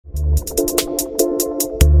All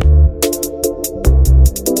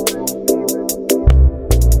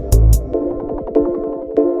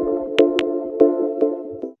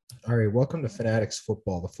right, welcome to Fanatics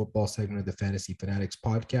Football, the football segment of the Fantasy Fanatics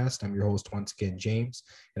podcast. I'm your host once again, James,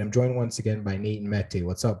 and I'm joined once again by Nate and Mete.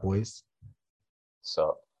 What's up, boys?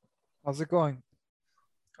 So, How's it going?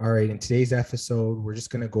 All right, in today's episode, we're just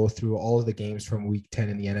going to go through all of the games from Week 10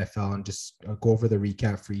 in the NFL and just go over the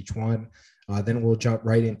recap for each one. Then we'll jump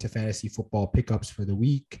right into fantasy football pickups for the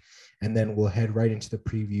week, and then we'll head right into the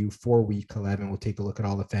preview for Week 11. We'll take a look at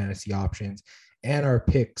all the fantasy options and our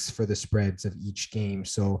picks for the spreads of each game.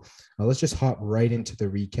 So let's just hop right into the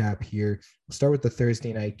recap here. We'll start with the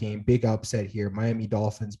Thursday night game. Big upset here. Miami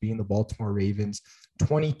Dolphins beating the Baltimore Ravens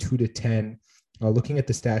 22-10. Looking at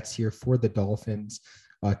the stats here for the Dolphins,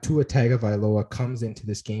 Tua Tagovailoa comes into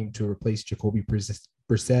this game to replace Jacoby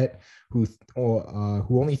Brissett, who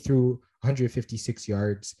only threw 156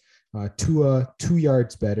 yards. Tua 2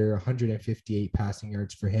 yards better, 158 passing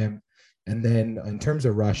yards for him. And then in terms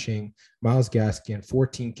of rushing, Myles Gaskin,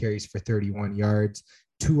 14 carries for 31 yards.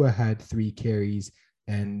 Tua had 3 carries,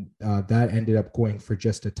 and that ended up going for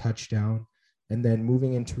just a touchdown. And then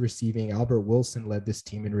moving into receiving, Albert Wilson led this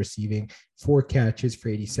team in receiving, 4 catches for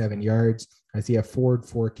 87 yards. Isaiah Ford,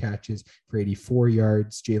 4 catches for 84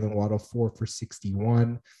 yards. Jalen Waddle, 4 for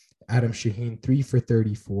 61. Adam Shaheen, 3 for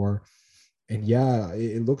 34. And yeah,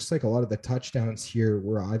 it looks like a lot of the touchdowns here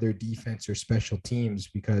were either defense or special teams,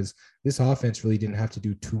 because this offense really didn't have to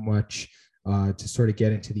do too much to sort of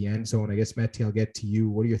get into the end zone. I guess, Mete, I'll get to you.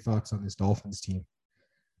 What are your thoughts on this Dolphins team?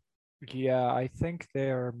 Yeah, I think they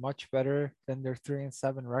are much better than their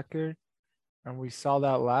 3-7 record. And we saw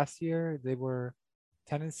that last year. They were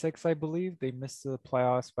 10-6, I believe. They missed the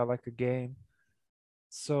playoffs by like a game.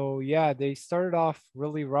 So yeah, they started off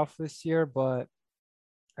really rough this year, but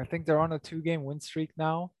I think they're on a 2-game win streak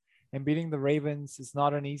now. And beating the Ravens is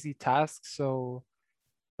not an easy task. So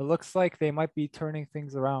it looks like they might be turning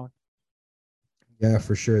things around. Yeah,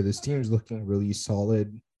 for sure. This team's looking really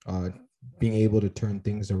solid, being able to turn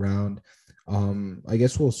things around. I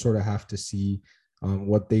guess we'll sort of have to see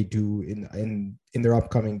what they do in their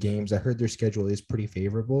upcoming games. I heard their schedule is pretty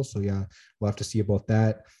favorable, so yeah, we'll have to see about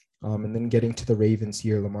that. And then getting to the Ravens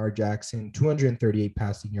here, Lamar Jackson, 238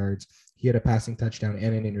 passing yards. He had a passing touchdown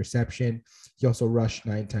and an interception. He also rushed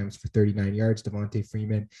 9 times for 39 yards. Devontae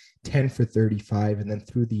Freeman, 10 for 35. And then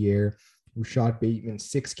through the air, Rashad Bateman,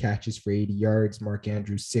 6 catches for 80 yards. Mark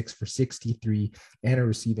Andrews, 6 for 63 and a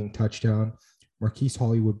receiving touchdown. Marquise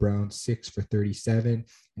Hollywood Brown, 6 for 37.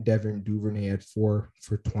 And Devin Duvernay had 4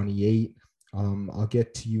 for 28. I'll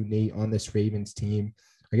get to you, Nate, on this Ravens team.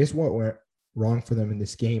 I guess what went wrong for them in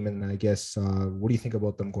this game, and I guess what do you think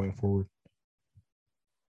about them going forward?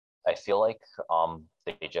 I feel like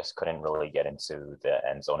they just couldn't really get into the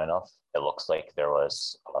end zone enough. It looks like there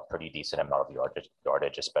was a pretty decent amount of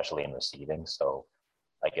yardage, especially in receiving. So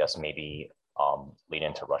I guess maybe lean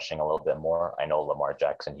into rushing a little bit more. I know Lamar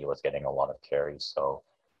Jackson, he was getting a lot of carries, so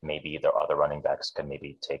maybe the other running backs can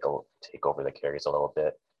maybe take over the carries a little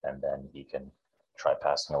bit, and then he can try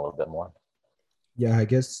passing a little bit more. Yeah, I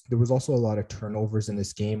guess there was also a lot of turnovers in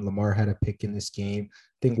this game. Lamar had a pick in this game.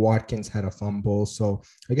 I think Watkins had a fumble. So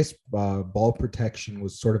I guess ball protection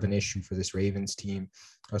was sort of an issue for this Ravens team.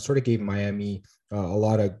 Sort of gave Miami a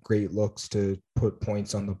lot of great looks to put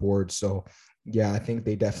points on the board. So yeah, I think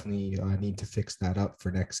they definitely need to fix that up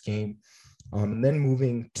for next game. And then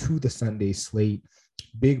moving to the Sunday slate,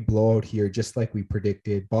 big blowout here, just like we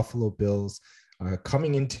predicted. Buffalo Bills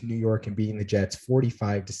coming into New York and beating the Jets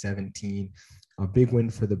 45-17. A big win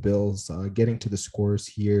for the Bills. Getting to the scores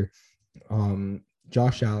here,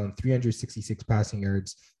 Josh Allen, 366 passing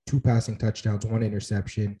yards, 2 passing touchdowns, 1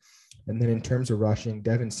 interception. And then in terms of rushing,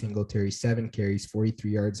 Devin Singletary, 7 carries, 43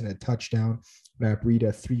 yards and a touchdown. Matt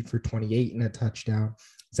Breida, 3 for 28 and a touchdown.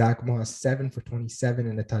 Zach Moss, 7 for 27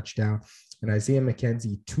 and a touchdown. And Isaiah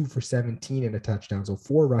McKenzie, 2 for 17 and a touchdown. So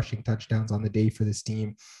 4 rushing touchdowns on the day for this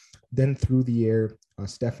team. Then through the air,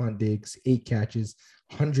 Stephon Diggs, 8 catches,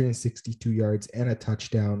 162 yards and a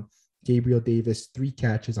touchdown. Gabriel Davis, 3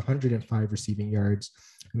 catches, 105 receiving yards.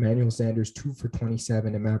 Emmanuel Sanders, 2 for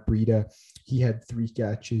 27. And Matt Breida, he had 3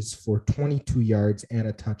 catches for 22 yards and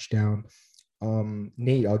a touchdown.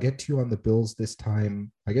 Nate, I'll get to you on the Bills this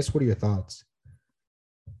time. I guess, what are your thoughts?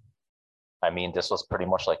 I mean, this was pretty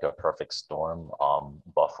much like a perfect storm.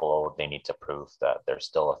 Buffalo, they need to prove that they're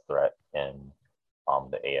still a threat in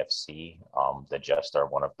the AFC. The Jets are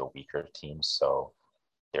one of the weaker teams, so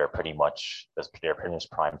they're pretty much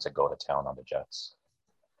primed to go to town on the Jets.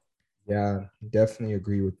 Yeah, definitely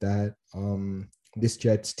agree with that. this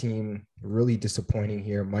Jets team really disappointing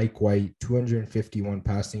here. Mike White, 251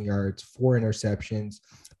 passing yards, 4 interceptions.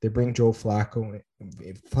 They bring Joe Flacco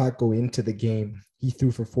into the game. He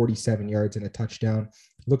threw for 47 yards and a touchdown.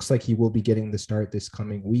 Looks like he will be getting the start this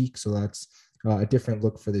coming week. So that's a different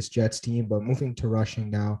look for this Jets team. But moving to rushing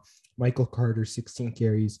now, Michael Carter, 16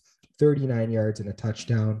 carries, 39 yards and a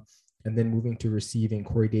touchdown. And then moving to receiving,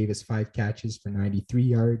 Corey Davis, 5 catches for 93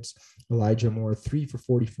 yards. Elijah Moore, 3 for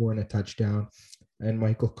 44 and a touchdown. And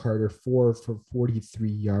Michael Carter, 4 for 43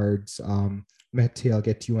 yards. Mete, I'll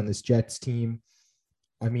get to you on this Jets team.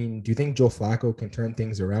 I mean, do you think Joe Flacco can turn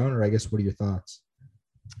things around? Or I guess, what are your thoughts?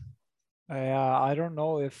 I don't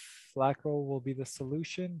know if Flacco will be the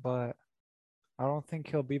solution, but I don't think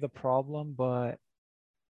he'll be the problem. But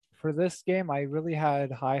for this game, I really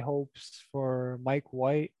had high hopes for Mike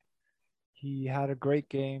White. He had a great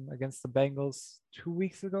game against the Bengals 2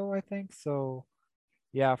 weeks ago, I think. So,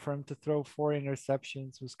 yeah, for him to throw 4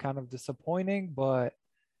 interceptions was kind of disappointing. But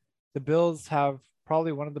the Bills have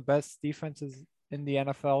probably one of the best defenses in the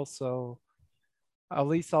NFL. So, at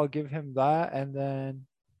least I'll give him that. And then,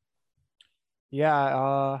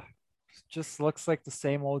 yeah, just looks like the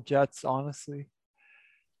same old Jets, honestly.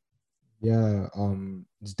 Yeah,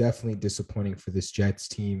 it's definitely disappointing for this Jets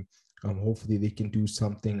team. Hopefully they can do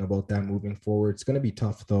something about that moving forward. It's going to be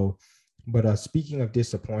tough though. But speaking of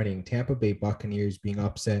disappointing, Tampa Bay Buccaneers being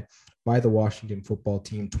upset by the Washington football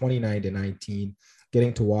team, 29-19,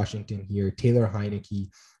 getting to Washington here. Taylor Heineke,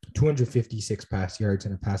 256 pass yards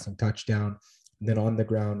and a passing touchdown. And then on the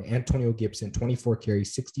ground, Antonio Gibson, 24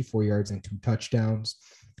 carries, 64 yards and 2 touchdowns.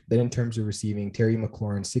 Then in terms of receiving, Terry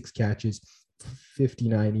McLaurin, 6 catches,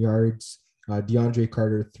 59 yards. DeAndre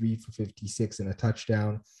Carter, 3 for 56 and a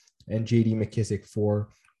touchdown. And J.D. McKissick, 4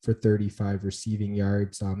 for 35 receiving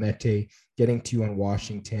yards. Mete, getting to you on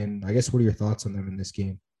Washington. I guess, what are your thoughts on them in this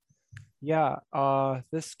game? Yeah,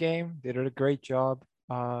 this game, they did a great job.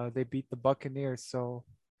 They beat the Buccaneers, so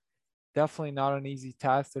definitely not an easy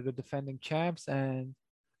task. They're the defending champs, and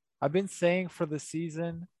I've been saying for the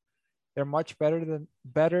season, they're much better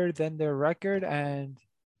than their record, and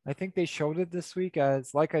I think they showed it this week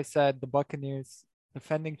as, like I said, the Buccaneers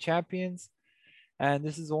defending champions, and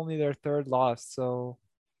this is only their 3rd loss. So,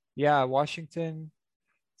 yeah, Washington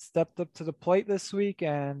stepped up to the plate this week,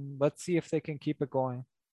 and let's see if they can keep it going.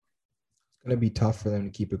 It's going to be tough for them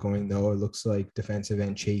to keep it going, though. It looks like defensive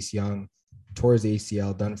end Chase Young tore his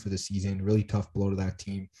ACL, done for the season. Really tough blow to that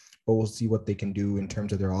team. But we'll see what they can do in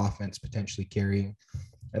terms of their offense potentially carrying.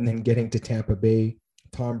 And then getting to Tampa Bay,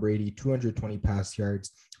 Tom Brady, 220 pass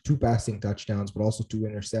yards, 2 passing touchdowns, but also 2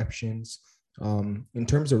 interceptions. In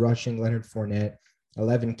terms of rushing, Leonard Fournette,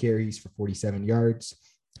 11 carries for 47 yards.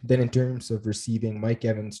 Then in terms of receiving, Mike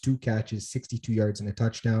Evans, 2 catches, 62 yards and a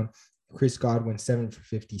touchdown. Chris Godwin, 7 for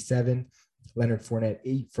 57. Leonard Fournette,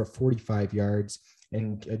 8 for 45 yards.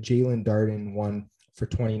 And Jalen Darden, 1 for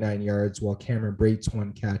 29 yards, while Cameron Brate's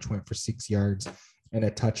 1 catch went for 6 yards and a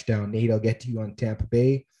touchdown. Nate, I'll get to you on Tampa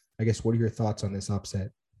Bay. I guess, what are your thoughts on this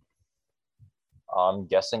upset? I'm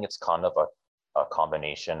guessing it's kind of a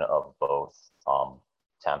combination of both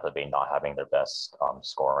Tampa Bay not having their best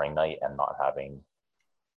scoring night and not having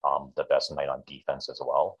the best night on defense as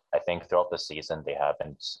well. I think throughout the season, they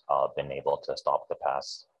haven't been able to stop the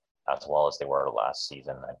pass as well as they were last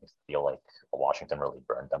season. I feel like Washington really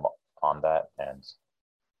burned them on that. And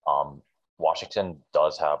Washington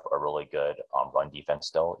does have a really good run defense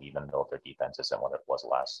still, even though their defense isn't what it was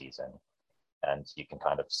last season. And you can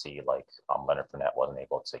kind of see like Leonard Fournette wasn't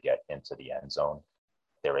able to get into the end zone.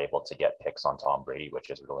 They were able to get picks on Tom Brady,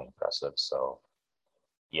 which is really impressive. So,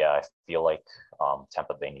 yeah, I feel like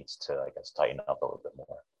Tampa Bay needs to, I guess, tighten up a little bit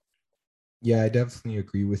more. Yeah, I definitely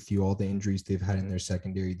agree with you. All the injuries they've had in their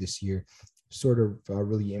secondary this year sort of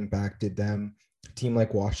really impacted them. A team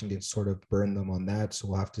like Washington sort of burned them on that. So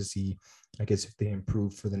we'll have to see, I guess, if they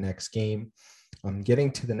improve for the next game.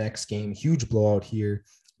 Getting to the next game, huge blowout here.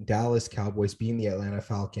 Dallas Cowboys beating the Atlanta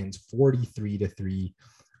Falcons 43-3.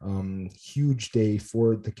 Huge day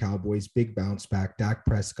for the Cowboys. Big bounce back. Dak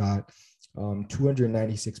Prescott,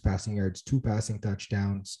 296 passing yards, 2 passing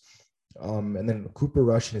touchdowns. And then Cooper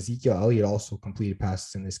Rush and Ezekiel Elliott also completed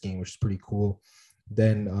passes in this game, which is pretty cool.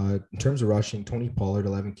 Then in terms of rushing, Tony Pollard,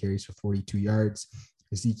 11 carries for 42 yards.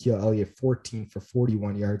 Ezekiel Elliott, 14 for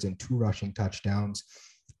 41 yards and 2 rushing touchdowns.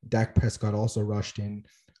 Dak Prescott also rushed in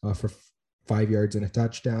for 5 yards and a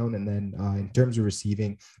touchdown. And then in terms of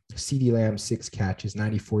receiving, CeeDee Lamb, 6 catches,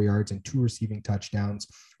 94 yards and 2 receiving touchdowns.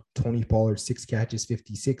 Tony Pollard, 6 catches,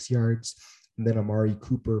 56 yards. And then Amari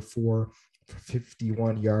Cooper, 4 for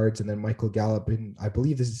 51 yards. And then Michael Gallup, and I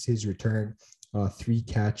believe this is his return, 3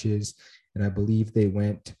 catches. And I believe they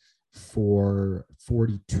went for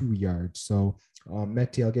 42 yards. So,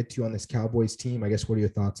 Mete, I'll get to you on this Cowboys team. I guess, what are your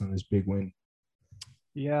thoughts on this big win?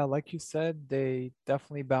 Yeah, like you said, they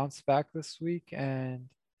definitely bounced back this week. And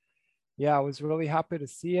yeah, I was really happy to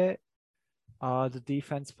see it. The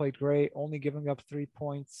defense played great. Only giving up 3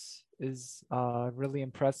 points is really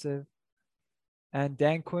impressive. And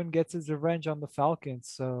Dan Quinn gets his revenge on the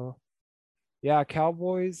Falcons. So yeah,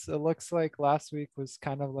 Cowboys, it looks like last week was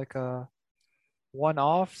kind of like a one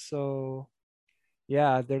off. So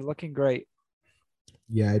yeah, they're looking great.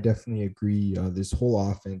 Yeah, I definitely agree. This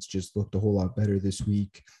whole offense just looked a whole lot better this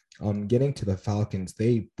week. Getting to the Falcons,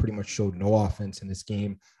 they pretty much showed no offense in this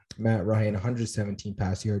game. Matt Ryan, 117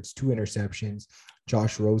 pass yards, 2 interceptions.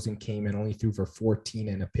 Josh Rosen came and only threw for 14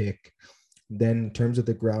 and a pick. Then in terms of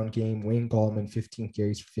the ground game, Wayne Gallman, 15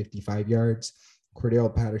 carries for 55 yards.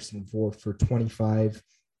 Cordell Patterson, 4 for 25.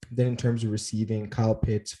 Then in terms of receiving, Kyle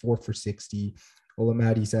Pitts, 4 for 60.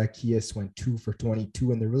 Olamide Zaccheaus went 2 for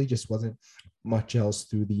 22, and there really just wasn't much else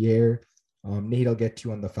through the air. Nate, I'll get to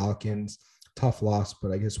you on the Falcons. Tough loss,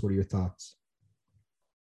 but I guess what are your thoughts?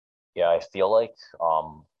 Yeah, I feel like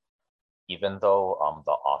even though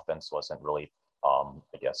the offense wasn't really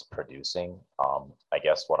I guess producing, I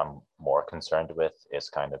guess what I'm more concerned with is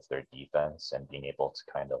kind of their defense and being able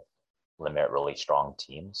to kind of limit really strong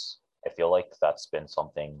teams. I feel like that's been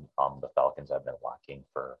something the Falcons have been lacking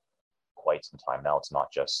for quite some time now. It's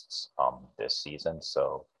not just this season,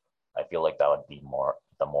 so I feel like that would be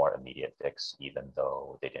the more immediate fix, even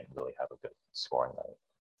though they didn't really have a good scoring night.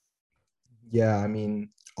 Yeah, I mean,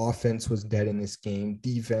 offense was dead in this game.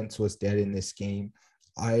 Defense was dead in this game.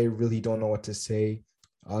 I really don't know what to say.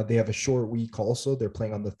 They have a short week also. They're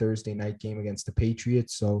playing on the Thursday night game against the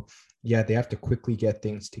Patriots. So, yeah, they have to quickly get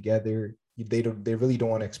things together. They really don't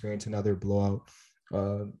want to experience another blowout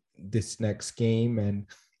this next game.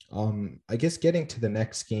 And I guess getting to the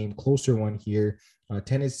next game, closer one here,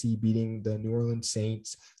 Tennessee beating the New Orleans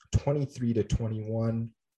Saints 23-21.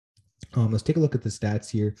 Let's take a look at the stats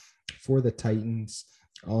here for the Titans.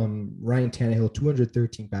 Ryan Tannehill,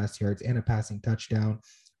 213 pass yards and a passing touchdown.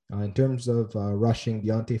 In terms of rushing,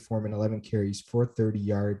 Deontay Foreman, 11 carries for 30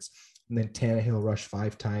 yards. And then Tannehill rushed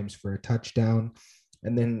 5 times for a touchdown.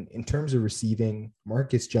 And then in terms of receiving,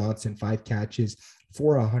 Marcus Johnson, 5 catches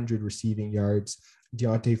for 100 receiving yards.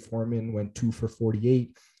 Deontay Foreman went 2 for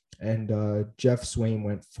 48. And Jeff Swain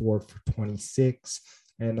went 4 for 26.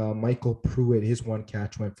 And Michael Pruitt, his 1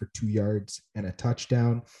 catch went for 2 yards and a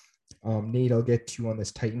touchdown. Nate, I'll get to you on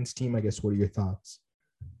this Titans team. I guess, what are your thoughts?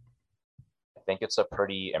 I think it's a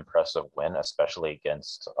pretty impressive win, especially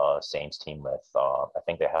against Saints team with, I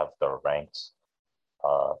think they have the ranked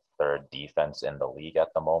third defense in the league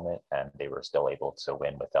at the moment, and they were still able to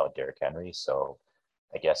win without Derrick Henry. So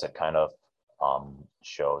I guess it kind of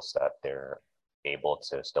shows that they're able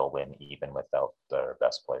to still win even without their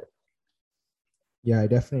best player. Yeah, I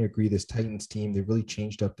definitely agree. This Titans team, they really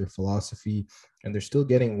changed up their philosophy and they're still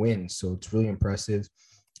getting wins. So it's really impressive.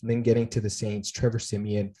 And then getting to the Saints, Trevor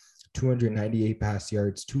Siemian, 298 pass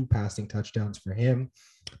yards, 2 passing touchdowns for him.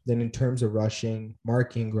 Then in terms of rushing,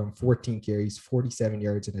 Mark Ingram, 14 carries, 47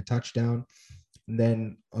 yards and a touchdown. And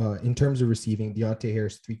then in terms of receiving, Deontay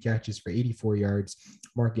Harris, 3 catches for 84 yards.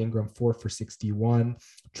 Mark Ingram, 4 for 61.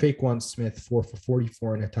 Traquan Smith, 4 for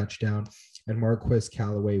 44 and a touchdown. And Marquez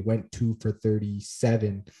Callaway went 2 for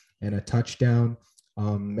 37 and a touchdown.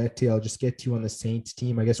 Mete, I'll just get to you on the Saints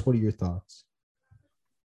team. I guess, what are your thoughts?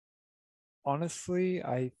 Honestly,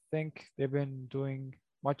 I think they've been doing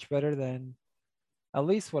much better than at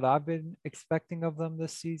least what I've been expecting of them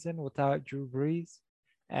this season without Drew Brees.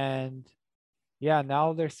 And yeah,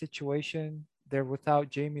 now their situation, they're without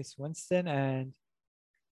Jameis Winston, and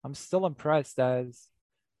I'm still impressed as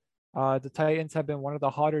the Titans have been one of the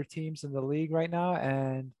hotter teams in the league right now.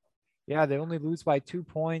 And yeah, they only lose by 2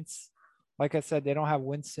 points. Like I said, they don't have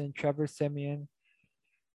Winston, Trevor Siemian.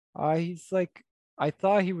 He's like, I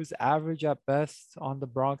thought he was average at best on the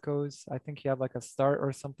Broncos. I think he had like a start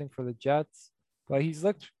or something for the Jets, but he's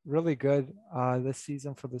looked really good this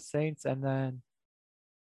season for the Saints. And then,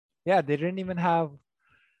 yeah, they didn't even have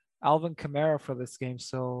Alvin Kamara for this game.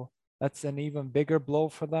 So that's an even bigger blow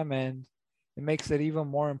for them. And it makes it even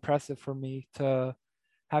more impressive for me to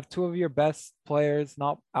have 2 of your best players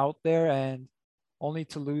not out there and only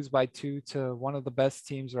to lose by 2 to one of the best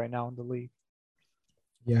teams right now in the league.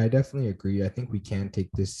 Yeah, I definitely agree. I think we can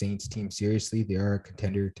take this Saints team seriously. They are a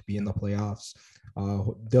contender to be in the playoffs.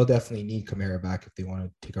 They'll definitely need Kamara back if they want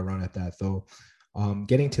to take a run at that, though.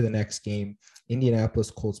 Getting to the next game,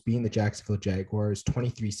 Indianapolis Colts beating the Jacksonville Jaguars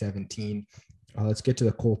 23-17. Let's get to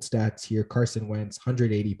the Colts stats here. Carson Wentz,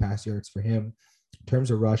 180 pass yards for him. In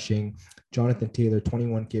terms of rushing, Jonathan Taylor,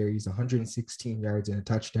 21 carries, 116 yards and a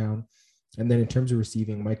touchdown. And then in terms of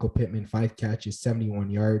receiving, Michael Pittman, 5 catches, 71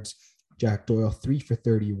 yards. Jack Doyle, 3 for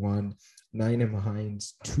 31. Nina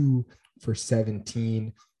Hines, 2 for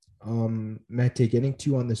 17. Mete, getting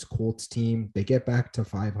to on this Colts team, they get back to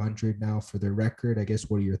 500 now for their record. I guess,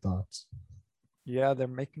 what are your thoughts? Yeah, they're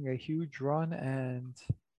making a huge run, and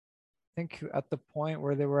I think at the point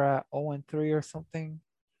where they were at 0-3 or something,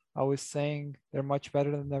 I was saying they're much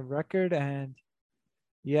better than their record, and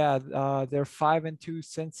yeah, they're 5-2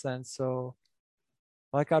 since then. So,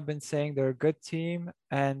 like I've been saying, they're a good team,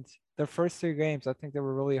 and their first 3 games, I think they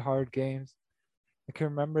were really hard games. I can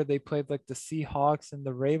remember they played like the Seahawks and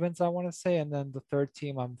the Ravens, I want to say, and then the third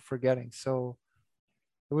team I'm forgetting. So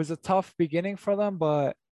it was a tough beginning for them,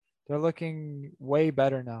 but they're looking way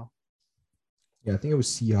better now. Yeah, I think it was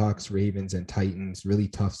Seahawks, Ravens, and Titans. Really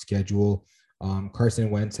tough schedule. Carson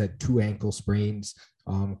Wentz had 2 ankle sprains.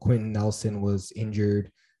 Quentin Nelson was injured.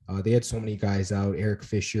 They had so many guys out, Eric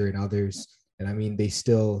Fisher and others. And I mean, they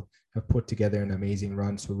still have put together an amazing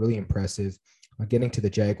run. So really impressive. Getting to the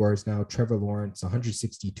Jaguars now, Trevor Lawrence,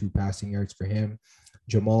 162 passing yards for him.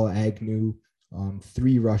 Jamal Agnew,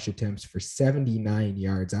 3 rush attempts for 79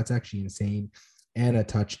 yards. That's actually insane. And a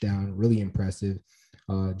touchdown. Really impressive.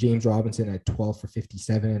 James Robinson at 12 for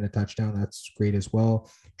 57 and a touchdown. That's great as well.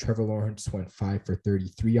 Trevor Lawrence went 5 for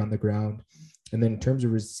 33 on the ground. And then in terms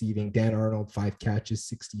of receiving, Dan Arnold, 5 catches,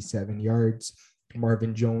 67 yards.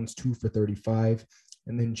 Marvin Jones, 2 for 35.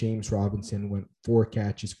 And then James Robinson went 4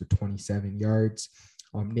 catches for 27 yards.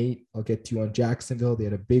 Nate, I'll get to you on Jacksonville. They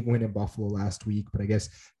had a big win in Buffalo last week, but I guess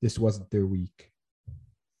this wasn't their week.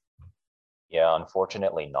 Yeah,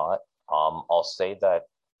 unfortunately not. I'll say that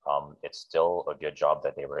it's still a good job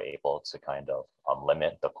that they were able to kind of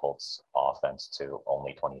limit the Colts offense to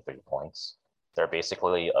only 23 points. They're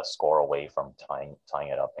basically a score away from tying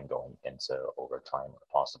it up and going into overtime, or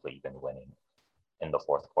possibly even winning in the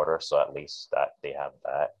fourth quarter. So at least that they have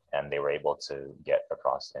that, and they were able to get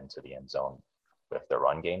across into the end zone with their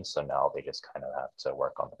run game. So now they just kind of have to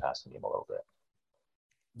work on the passing game a little bit.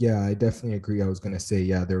 Yeah, I definitely agree. I was going to say,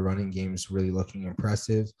 yeah, their running game's really looking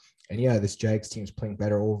impressive. And yeah, this Jags team's playing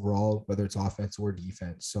better overall, whether it's offense or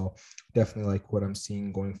defense. So definitely like what I'm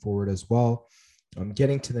seeing going forward as well.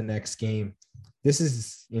 Getting to the next game. This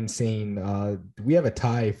is insane. We have a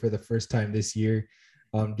tie for the first time this year.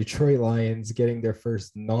 Detroit Lions getting their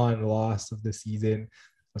first non-loss of the season.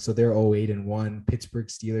 So they're 0-8-1. Pittsburgh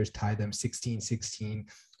Steelers tied them 16-16.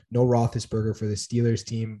 No Roethlisberger for the Steelers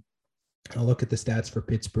team. I'll look at the stats for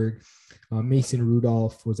Pittsburgh. Mason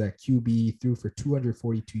Rudolph was at QB, threw for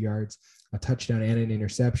 242 yards, a touchdown and an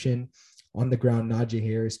interception. On the ground, Najee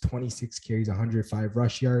Harris, 26 carries, 105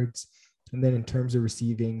 rush yards. And then in terms of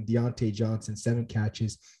receiving, Deontay Johnson, 7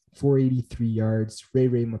 catches, 483 yards. Ray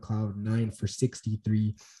McLeod, 9 for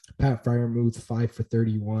 63. Pat Freiermuth, 5 for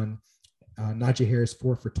 31. Najee Harris,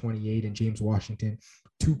 4 for 28. And James Washington,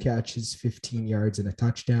 2 catches, 15 yards, and a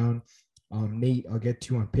touchdown. Nate, I'll get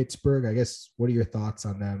to you on Pittsburgh. I guess, what are your thoughts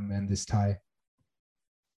on them and this tie?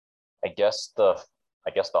 I guess the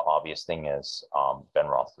obvious thing is Ben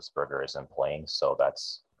Roethlisberger isn't playing, so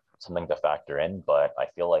that's something to factor in. But I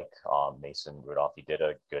feel like Mason Rudolph, he did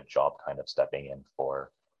a good job kind of stepping in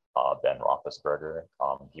for Ben Roethlisberger.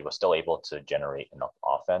 He was still able to generate enough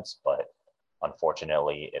offense, but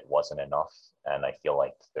unfortunately, it wasn't enough. And I feel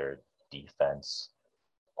like their defense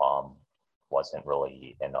wasn't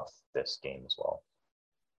really enough this game as well.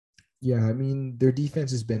 Yeah, I mean, their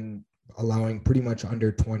defense has been allowing pretty much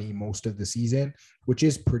under 20 most of the season, which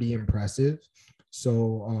is pretty impressive.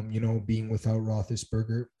 So, being without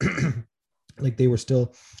Roethlisberger, like they were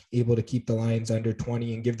still able to keep the Lions under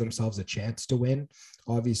 20 and give themselves a chance to win.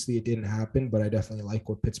 Obviously, it didn't happen, but I definitely like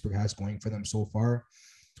what Pittsburgh has going for them so far.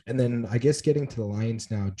 And then I guess getting to the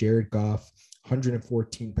Lions now, Jared Goff,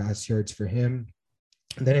 114 pass yards for him.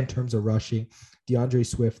 And then in terms of rushing, DeAndre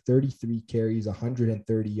Swift, 33 carries,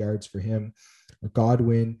 130 yards for him.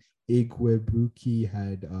 Godwin Igwebuike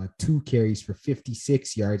had 2 carries for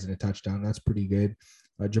 56 yards and a touchdown. That's pretty good.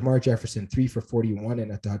 Jamar Jefferson, 3 for 41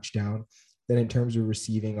 and a touchdown. Then in terms of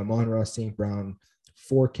receiving, Amon-Ra St. Brown,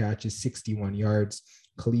 4 catches, 61 yards.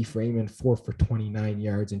 Khalif Raymond, 4 for 29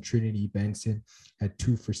 yards. And Trinity Benson had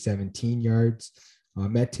 2 for 17 yards.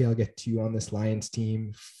 Mete, I'll get to you on this Lions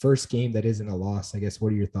team. First game that isn't a loss, I guess.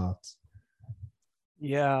 What are your thoughts?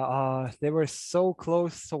 Yeah, they were so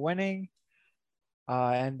close to winning,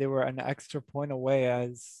 and they were an extra point away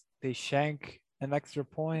as they shank an extra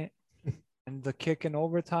point and the kick in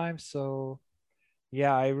overtime. So,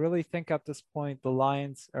 yeah, I really think at this point the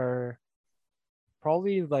Lions are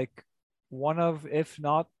probably like one of, if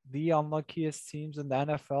not the unluckiest teams in the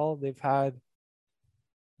NFL. They've had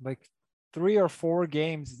like 3 or 4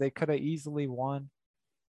 games they could have easily won,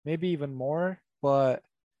 maybe even more. But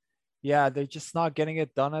yeah, they're just not getting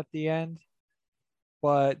it done at the end.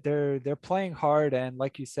 But they're playing hard, and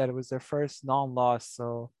like you said, it was their first non-loss,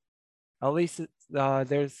 so at least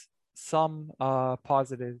there's some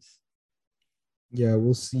positives. Yeah,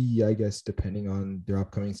 we'll see, I guess, depending on their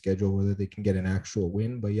upcoming schedule, whether they can get an actual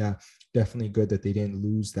win. But yeah, definitely good that they didn't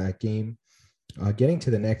lose that game. Getting to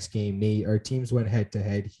the next game, Nate, our teams went head to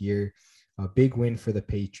head here. A big win for the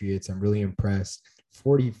Patriots. I'm really impressed.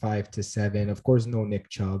 45-7. Of course, no Nick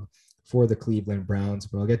Chubb for the Cleveland Browns,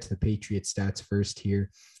 but I'll get to the Patriots stats first here.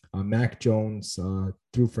 Mac Jones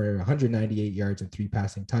threw for 198 yards and 3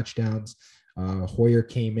 passing touchdowns. Hoyer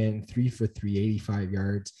came in 3 for 3, 85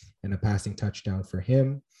 yards and a passing touchdown for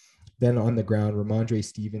him. Then on the ground, Ramondre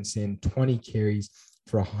Stevenson, 20 carries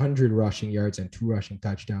for 100 rushing yards and 2 rushing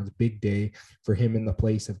touchdowns. Big day for him in the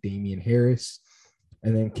place of Damian Harris.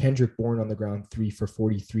 And then Kendrick Bourne on the ground, 3 for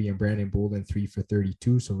 43, and Brandon Bolden, 3 for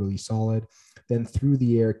 32. So really solid. Then through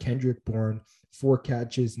the air, Kendrick Bourne, 4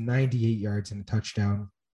 catches, 98 yards and a touchdown.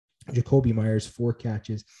 Jacoby Myers, 4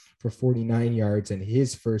 catches for 49 yards and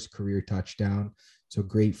his first career touchdown. So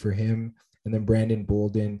great for him. And then Brandon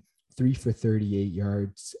Bolden, 3 for 38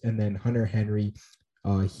 yards. And then Hunter Henry,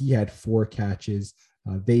 he had 4 catches.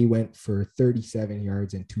 They went for 37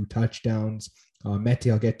 yards and 2 touchdowns. Mete,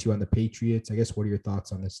 I'll get to on the Patriots. I guess, what are your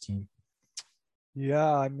thoughts on this team?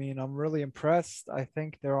 Yeah, I mean, I'm really impressed. I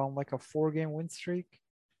think they're on like a 4-game win streak.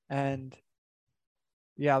 And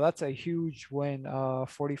yeah, that's a huge win.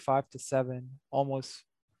 45-7, almost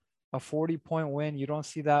a 40-point win. You don't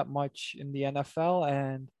see that much in the NFL.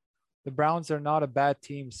 And the Browns are not a bad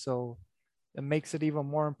team. So it makes it even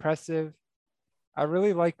more impressive. I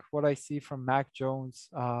really like what I see from Mac Jones.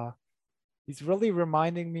 He's really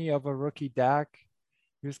reminding me of a rookie Dak.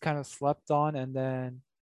 He was kind of slept on, and then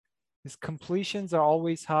his completions are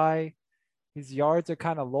always high. His yards are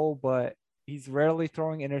kind of low, but he's rarely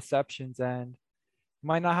throwing interceptions, and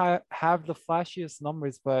might not have the flashiest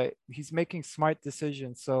numbers, but he's making smart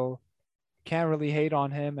decisions. So can't really hate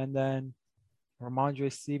on him. And then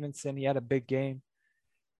Ramondre Stevenson, he had a big game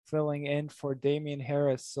filling in for Damian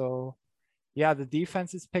Harris. So yeah, the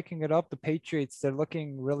defense is picking it up. The Patriots, they're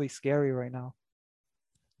looking really scary right now.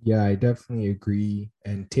 Yeah, I definitely agree.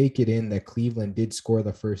 And take it in that Cleveland did score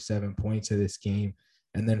the first 7 points of this game,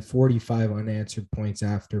 and then 45 unanswered points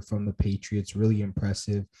after from the Patriots. Really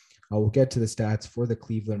impressive. We'll get to the stats for the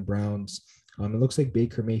Cleveland Browns. It looks like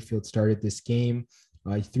Baker Mayfield started this game.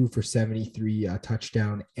 He threw for 73, a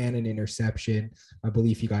touchdown and an interception. I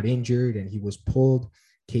believe he got injured and he was pulled.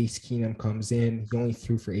 Case Keenum comes in. He only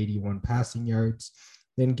threw for 81 passing yards.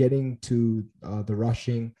 Then getting to the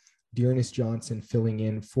rushing, Dearness Johnson filling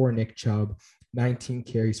in for Nick Chubb, 19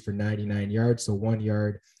 carries for 99 yards, so 1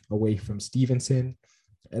 yard away from Stevenson.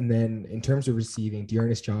 And then in terms of receiving,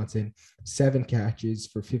 Dearness Johnson, 7 catches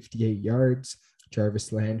for 58 yards.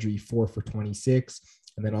 Jarvis Landry, 4 for 26.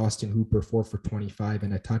 And then Austin Hooper, 4 for 25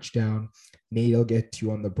 and a touchdown. Nate, I'll get to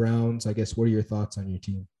you on the Browns. I guess, what are your thoughts on your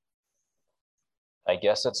team? I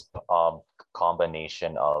guess it's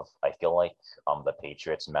combination of, I feel like the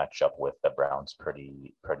Patriots match up with the Browns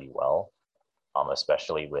pretty well,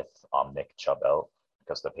 especially with Nick Chubb out,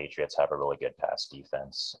 because the Patriots have a really good pass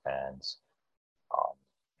defense, and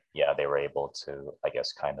yeah, they were able to, I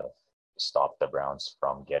guess, kind of stop the Browns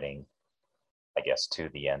from getting, I guess, to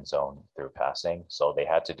the end zone through passing. So they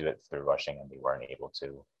had to do it through rushing, and they weren't able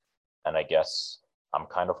to. And I guess I'm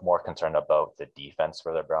kind of more concerned about the defense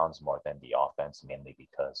for the Browns more than the offense, mainly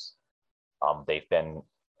because they've been,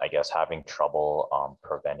 I guess, having trouble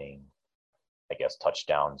preventing, I guess,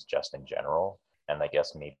 touchdowns just in general. And I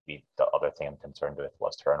guess maybe the other thing I'm concerned with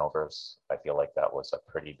was turnovers. I feel like that was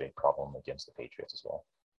a pretty big problem against the Patriots as well.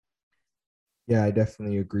 Yeah, I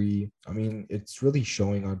definitely agree. I mean, it's really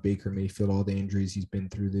showing on Baker Mayfield, all the injuries he's been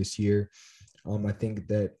through this year. I think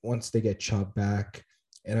that once they get Chubb back,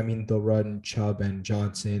 and I mean, they'll run Chubb and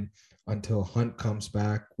Johnson until Hunt comes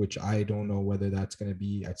back, which I don't know whether that's going to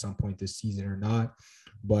be at some point this season or not.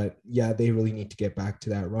 But yeah, they really need to get back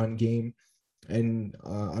to that run game. And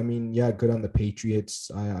I mean, yeah, good on the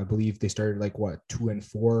Patriots. I believe they started like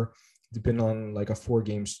 2-4. They've been on like a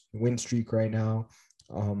 4-game win streak right now.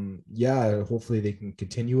 Yeah, hopefully they can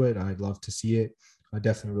continue it. I'd love to see it.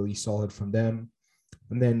 Definitely really solid from them.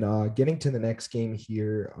 And then getting to the next game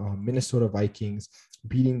here, Minnesota Vikings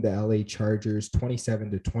beating the LA Chargers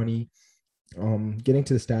 27-20. Getting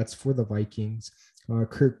to the stats for the Vikings,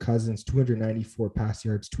 Kirk Cousins, 294 pass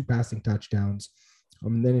yards, 2 passing touchdowns.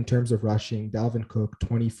 Then in terms of rushing, Dalvin Cook,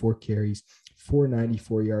 24 carries,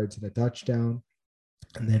 494 yards and a touchdown.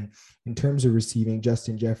 And then in terms of receiving,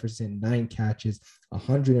 Justin Jefferson, 9 catches,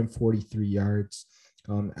 143 yards.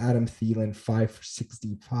 Adam Thielen, 5 for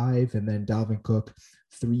 65. And then Dalvin Cook,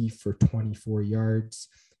 3 for 24 yards.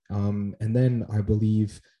 And then I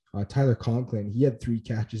believe Tyler Conklin, he had 3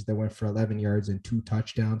 catches that went for 11 yards and 2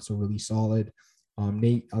 touchdowns. So really solid.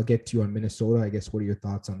 Nate, I'll get to you on Minnesota. I guess, what are your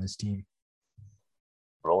thoughts on this team?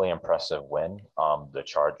 Really impressive win. The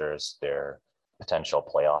Chargers, they're potential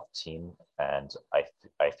playoff team, and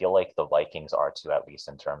I feel like the Vikings are too, at least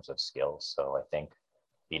in terms of skills. So I think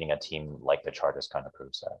beating a team like the Chargers kind of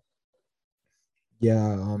proves that.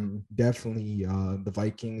 Yeah, definitely. The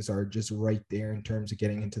Vikings are just right there in terms of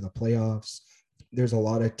getting into the playoffs. There's a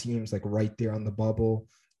lot of teams like right there on the bubble.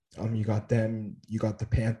 You got them, you got the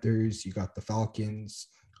Panthers, you got the Falcons.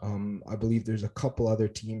 I believe there's a couple other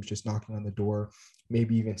teams just knocking on the door,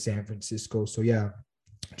 maybe even San Francisco. So yeah,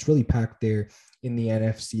 it's really packed there in the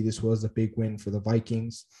NFC. This was a big win for the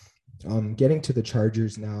Vikings. Getting to the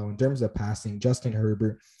Chargers now, in terms of passing, Justin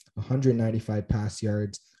Herbert, 195 pass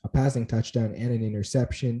yards, a passing touchdown, and an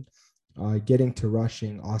interception. Getting to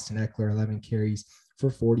rushing, Austin Eckler, 11 carries for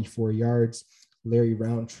 44 yards. Larry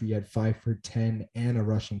Roundtree had 5 for 10 and a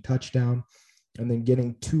rushing touchdown. And then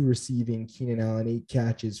getting to receiving, Keenan Allen, 8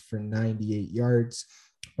 catches for 98 yards.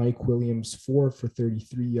 Mike Williams, 4 for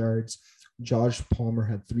 33 yards. Josh Palmer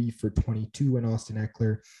had 3 for 22, and Austin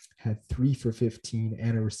Eckler had 3 for 15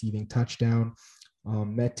 and a receiving touchdown.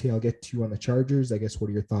 Mete, I'll get to you on the Chargers. I guess, what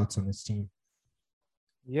are your thoughts on this team?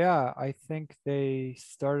 Yeah, I think they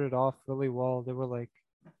started off really well. They were like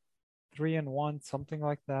 3-1, something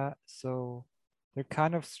like that. So they're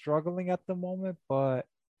kind of struggling at the moment, but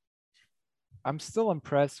I'm still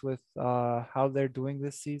impressed with how they're doing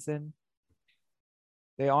this season.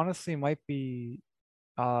 They honestly might be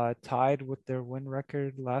tied with their win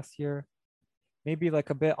record last year, maybe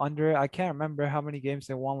like a bit under. I can't remember how many games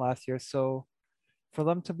they won last year. So for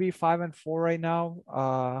them to be 5-4 right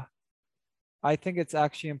now, I think it's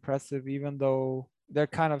actually impressive, even though they're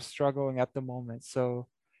kind of struggling at the moment. So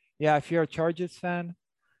yeah, if you're a Chargers fan,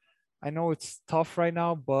 I know it's tough right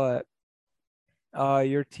now, but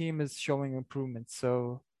your team is showing improvement.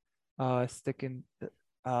 So stay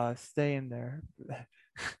in there.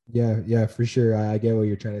 Yeah, for sure. I get what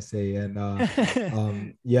you're trying to say. And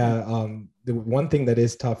the one thing that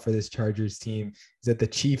is tough for this Chargers team is that the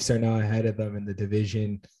Chiefs are now ahead of them in the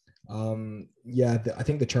division. I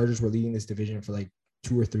think the Chargers were leading this division for like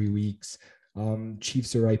 2 or 3 weeks.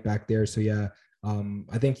 Chiefs are right back there. So yeah,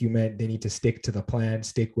 I think you meant they need to stick to the plan,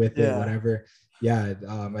 stick with it, whatever. Yeah,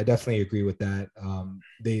 I definitely agree with that.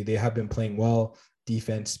 They have been playing well.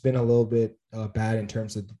 Defense been a little bit bad in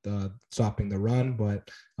terms of stopping the run, but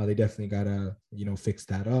they definitely gotta fix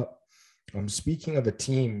that up. Speaking of a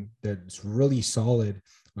team that's really solid,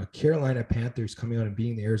 Carolina Panthers coming out and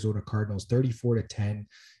beating the Arizona Cardinals 34-10.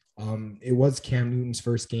 It was Cam Newton's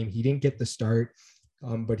first game. He didn't get the start,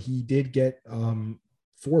 but he did get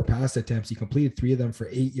 4 pass attempts. He completed 3 of them for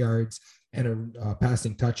 8 yards and a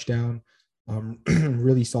passing touchdown.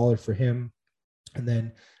 Really solid for him. And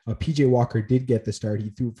then PJ Walker did get the start. He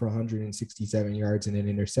threw for 167 yards and an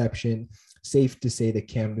interception. Safe to say that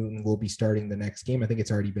Cam Newton will be starting the next game. I think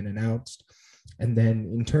it's already been announced. And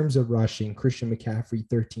then in terms of rushing, Christian McCaffrey,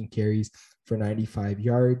 13 carries for 95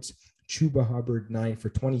 yards. Chuba Hubbard, 9 for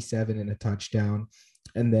 27 and a touchdown.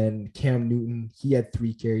 And then Cam Newton, he had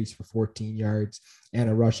 3 carries for 14 yards and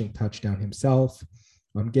a rushing touchdown himself.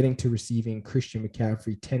 Getting to receiving, Christian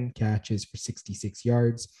McCaffrey, 10 catches for 66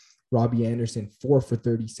 yards. Robbie Anderson, 4 for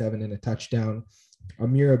 37 and a touchdown.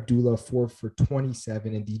 Amir Abdullah, 4 for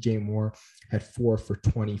 27, and DJ Moore had 4 for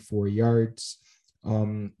 24 yards.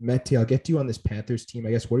 Mete, I'll get to you on this Panthers team.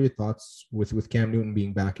 I guess, what are your thoughts with Cam Newton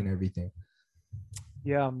being back and everything?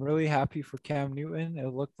 Yeah, I'm really happy for Cam Newton. It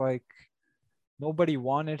looked like nobody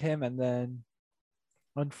wanted him, and then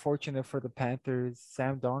unfortunate for the Panthers,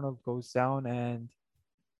 Sam Darnold goes down and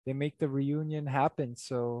they make the reunion happen.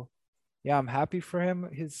 So yeah, I'm happy for him.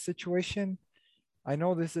 His situation, I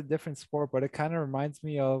know this is a different sport, but it kind of reminds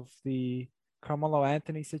me of the Carmelo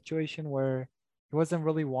Anthony situation where he wasn't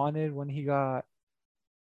really wanted when he got.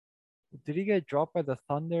 Did he get dropped by the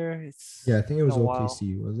Thunder? Yeah, I It's think it been was a while.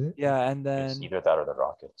 OKC, was it? Yeah, and It's then either that or the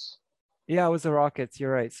Rockets. yeah, it was the Rockets.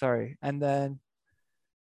 You're right. Sorry. And then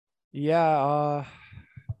yeah,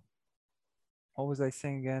 what was I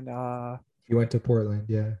saying again? He went to Portland,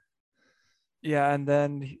 yeah. Yeah, and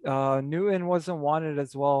then Newton wasn't wanted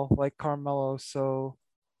as well, like Carmelo. So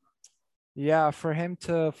Yeah, for him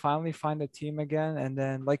to finally find a team again, and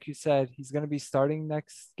then like you said, he's gonna be starting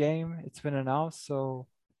next game. It's been announced, so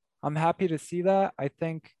I'm happy to see that. I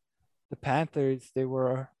think the Panthers, they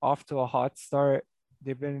were off to a hot start.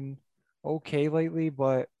 They've been okay lately,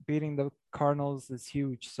 but beating the Cardinals is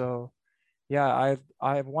huge. So yeah,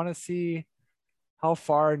 I want to see how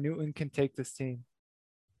far Newton can take this team.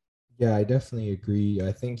 Yeah, I definitely agree.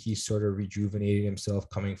 I think he sort of rejuvenated himself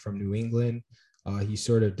coming from New England. He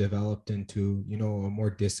sort of developed into, a more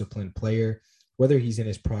disciplined player. Whether he's in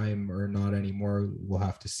his prime or not anymore, we'll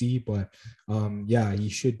have to see. But yeah, he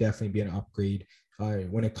should definitely be an upgrade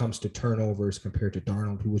when it comes to turnovers compared to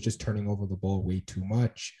Darnold, who was just turning over the ball way too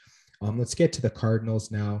much. Let's get to the Cardinals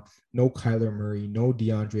now. No Kyler Murray, no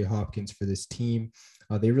DeAndre Hopkins for this team.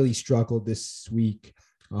 They really struggled this week.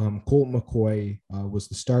 Colt McCoy was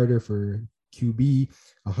the starter for QB,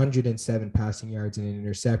 107 passing yards and an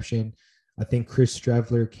interception. I think Chris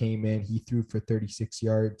Streveler came in. He threw for 36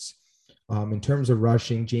 yards. In terms of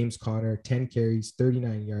rushing, James Conner, 10 carries,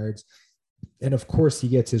 39 yards. And of course, he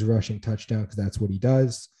gets his rushing touchdown because that's what he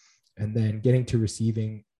does. And then getting to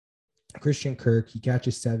receiving, Christian Kirk, he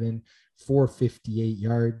catches 7 for 58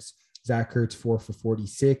 yards. Zach Ertz, 4 for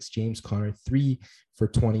 46. James Conner, 3 for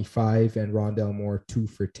 25. And Rondell Moore, 2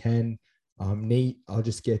 for 10. Nate, I'll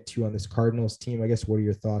just get to you on this Cardinals team. I guess, what are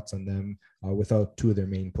your thoughts on them without two of their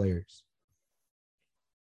main players?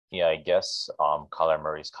 Yeah, I guess Kyler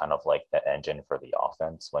Murray's kind of like the engine for the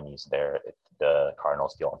offense. When he's there, the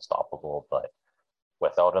Cardinals feel unstoppable. But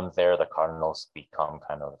without him there, the Cardinals become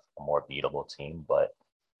kind of a more beatable team. But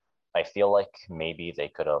I feel like maybe they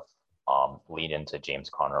could have leaned into James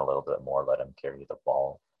Conner a little bit more, let him carry the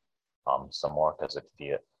ball some more, because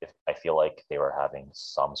if I feel like they were having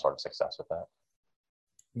some sort of success with that.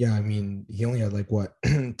 Yeah, I mean, he only had like what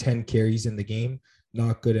 10 carries in the game.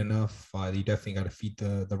 Not good enough. You definitely got to feed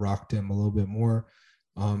the rock to him a little bit more.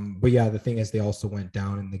 But yeah, the thing is, they also went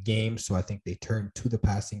down in the game, so I think they turned to the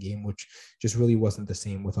passing game, which just really wasn't the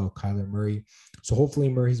same without Kyler Murray. So hopefully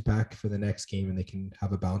Murray's back for the next game and they can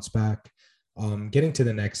have a bounce back. Getting to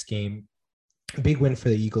the next game, big win for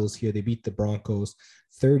the Eagles here. They beat the Broncos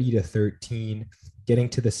 30-13. Getting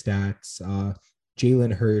to the stats,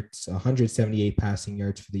 Jalen Hurts, 178 passing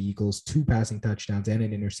yards for the Eagles, 2 passing touchdowns and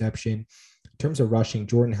an interception. In terms of rushing,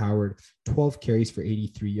 Jordan Howard, 12 carries for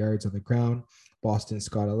 83 yards on the ground. Boston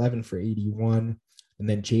Scott, 11 for 81. And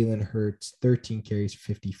then Jalen Hurts, 13 carries for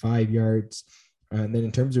 55 yards. And then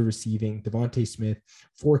in terms of receiving, Devontae Smith,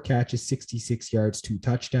 4 catches, 66 yards, 2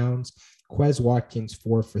 touchdowns. Quez Watkins,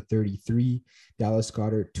 4 for 33. Dallas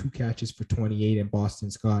Goedert, 2 catches for 28. And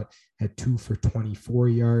Boston Scott had 2 for 24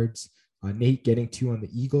 yards. Nate, getting to you on the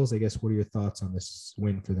Eagles, I guess, what are your thoughts on this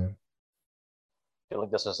win for them? I feel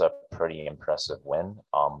like this is a pretty impressive win.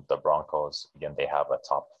 The Broncos, again, they have a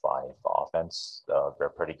top 5 offense. They're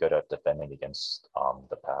pretty good at defending against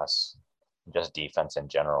the pass, just defense in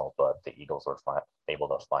general, but the Eagles were able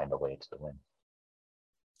to find a way to win.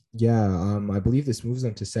 Yeah, I believe this moves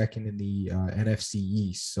them to second in the NFC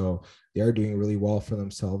East. So they are doing really well for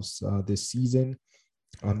themselves this season.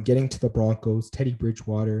 Getting to the Broncos, Teddy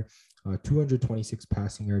Bridgewater, 226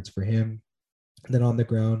 passing yards for him. And then on the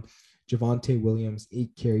ground, Javonte Williams, 8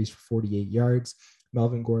 carries for 48 yards.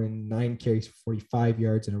 Melvin Gordon, 9 carries for 45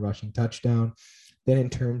 yards and a rushing touchdown. Then in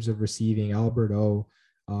terms of receiving, Albert O,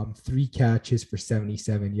 3 catches for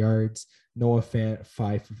 77 yards. Noah Fant,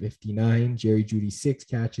 5 for 59. Jerry Jeudy, 6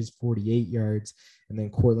 catches, 48 yards. And then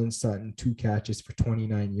Courtland Sutton, 2 catches for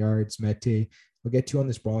 29 yards. Mete, we'll get to you on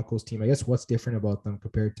this Broncos team. I guess what's different about them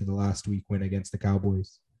compared to the last week win against the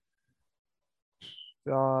Cowboys?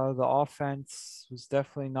 The offense was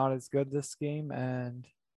definitely not as good this game, and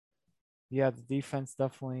yeah, the defense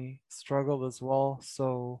definitely struggled as well.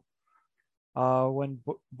 So when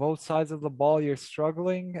both sides of the ball you're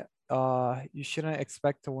struggling, you shouldn't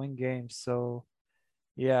expect to win games. So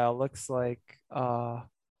yeah, it looks like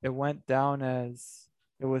it went down as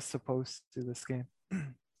it was supposed to this game.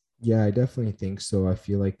 Yeah, I definitely think so. I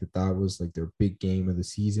feel like that was like their big game of the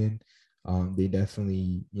season. They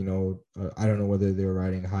definitely, I don't know whether they were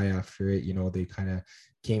riding high after it. They kind of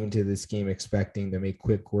came into this game expecting to make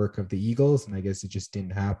quick work of the Eagles, and I guess it just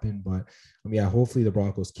didn't happen. But yeah, hopefully the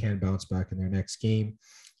Broncos can bounce back in their next game.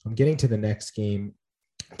 I'm getting to the next game.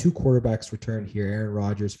 2 quarterbacks returned here, Aaron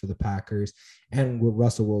Rodgers for the Packers and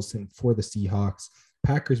Russell Wilson for the Seahawks.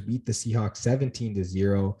 Packers beat the Seahawks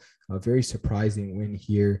 17-0. A very surprising win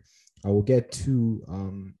here. I will get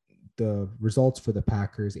to the results for the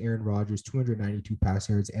Packers. Aaron Rodgers, 292 pass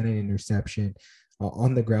yards and an interception.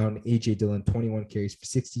 On the ground, A.J. Dillon, 21 carries for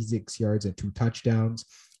 66 yards and 2 touchdowns.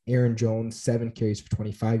 Aaron Jones, 7 carries for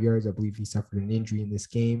 25 yards. I believe he suffered an injury in this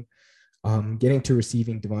game. Getting to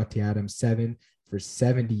receiving, Devontae Adams, 7 for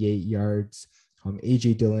 78 yards.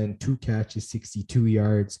 AJ Dillon, 2 catches, 62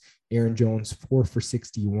 yards. Aaron Jones, 4 for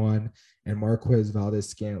 61. And Marquez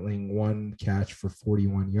Valdez-Scantling, 1 catch for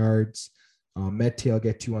 41 yards. Mete, I'll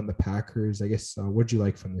get to on the Packers. I guess, what'd you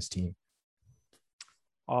like from this team?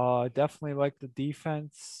 Definitely like the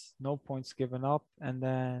defense, no points given up. And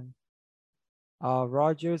then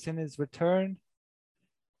Rodgers in his return,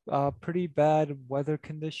 pretty bad weather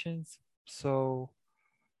conditions. So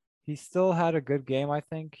he still had a good game, I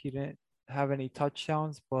think. He didn't have any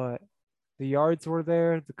touchdowns, but the yards were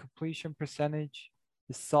there. The completion percentage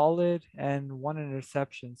is solid and 1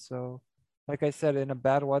 interception. So, like I said, in a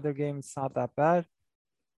bad weather game, it's not that bad.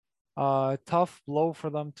 Tough blow for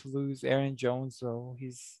them to lose Aaron Jones, though.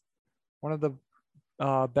 He's one of the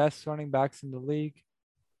best running backs in the league.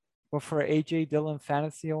 But for AJ Dillon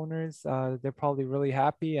fantasy owners, they're probably really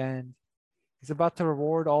happy, and he's about to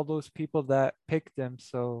reward all those people that picked him.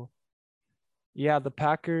 So, yeah, the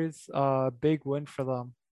Packers, big win for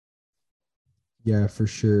them. Yeah, for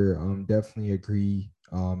sure. Definitely agree.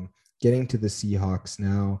 Getting to the Seahawks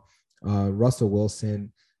now, Russell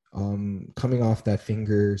Wilson, coming off that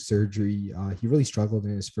finger surgery, he really struggled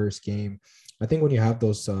in his first game. I think when you have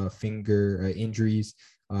those finger injuries,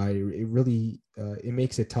 it really it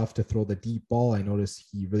makes it tough to throw the deep ball. I noticed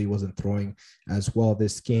he really wasn't throwing as well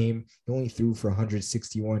this game. He only threw for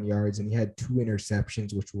 161 yards, and he had 2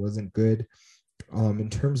 interceptions, which wasn't good. In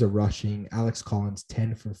terms of rushing, Alex Collins,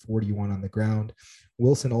 10 for 41 on the ground.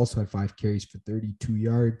 Wilson also had 5 carries for 32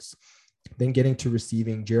 yards. Then getting to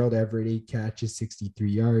receiving, Gerald Everett, 8 catches, 63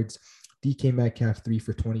 yards. DK Metcalf, 3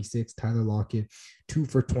 for 26. Tyler Lockett, 2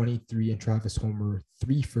 for 23. And Travis Homer,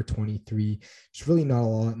 3 for 23. It's really not a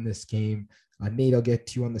lot in this game. Nate, I'll get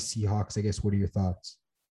to you on the Seahawks. I guess, what are your thoughts?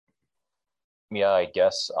 Yeah, I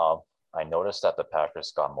guess I noticed that the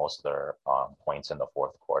Packers got most of their points in the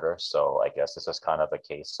fourth quarter. So I guess this is kind of a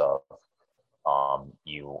case of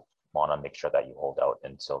you want to make sure that you hold out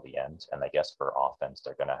until the end. And I guess for offense,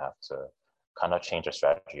 they're going to have to kind of change their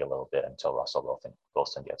strategy a little bit until Russell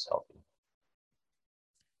Wilson gets healthy.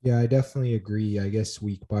 Yeah, I definitely agree. I guess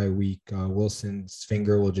week by week, Wilson's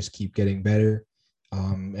finger will just keep getting better.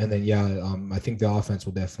 And then, I think the offense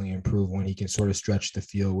will definitely improve when he can sort of stretch the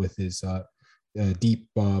field with his deep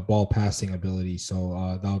ball passing ability.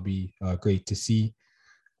 So that'll be great to see.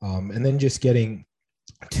 And then just getting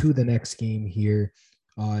to the next game here.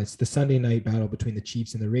 It's the Sunday night battle between the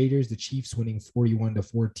Chiefs and the Raiders. The Chiefs winning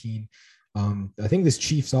 41-14. I think this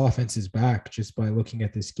Chiefs offense is back just by looking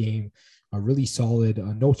at this game. Really solid,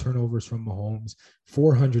 no turnovers from Mahomes,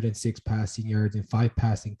 406 passing yards and 5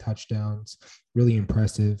 passing touchdowns. Really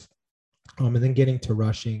impressive. And then getting to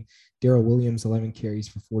rushing, Darrell Williams, 11 carries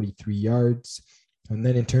for 43 yards. And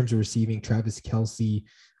then in terms of receiving, Travis Kelce,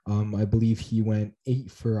 I believe he went 8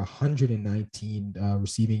 for 119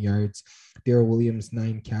 receiving yards. Darrell Williams,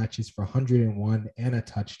 9 catches for 101 and a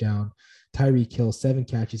touchdown. Tyreek Hill, 7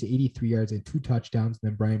 catches, 83 yards and 2 touchdowns.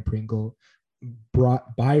 And then Byron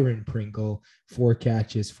Pringle, 4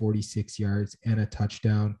 catches, 46 yards and a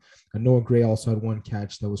touchdown. Noah Gray also had 1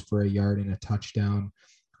 catch that was for a yard and a touchdown.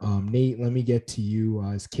 Nate, let me get to you.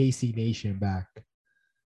 Is KC Nation back?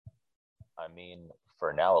 I mean,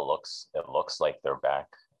 for now, it looks like they're back.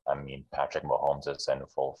 I mean, Patrick Mahomes is in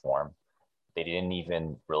full form. They didn't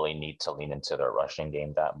even really need to lean into their rushing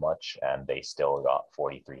game that much, and they still got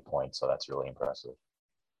 43 points. So that's really impressive.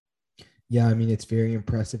 Yeah, I mean, it's very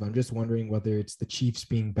impressive. I'm just wondering whether it's the Chiefs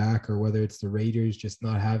being back or whether it's the Raiders just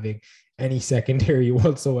not having any secondary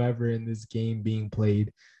whatsoever in this game being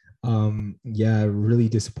played. Really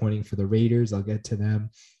disappointing for the Raiders. I'll get to them.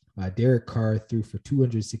 Derek Carr threw for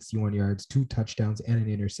 261 yards, 2 touchdowns, and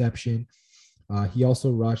an interception. He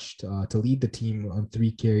also rushed to lead the team on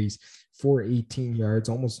 3 carries for 18 yards,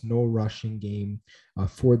 almost no rushing game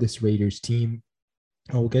for this Raiders team.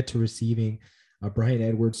 We'll get to receiving. Bryan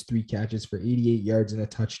Edwards, 3 catches for 88 yards and a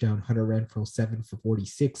touchdown. Hunter Renfrow, 7 for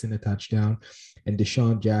 46 and a touchdown. And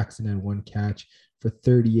Deshaun Jackson had 1 catch for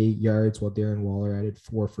 38 yards, while Darren Waller added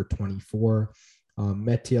 4 for 24.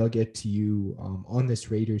 Mete, I'll get to you on this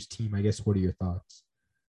Raiders team. I guess, what are your thoughts?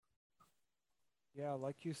 Yeah,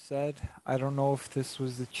 like you said, I don't know if this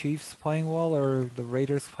was the Chiefs playing well or the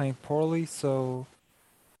Raiders playing poorly.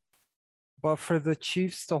 But for the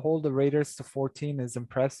Chiefs to hold the Raiders to 14 is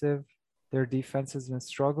impressive. Their defense has been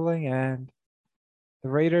struggling, and the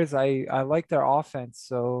Raiders, I like their offense.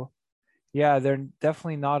 So yeah, they're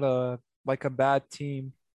definitely not a bad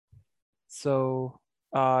team. So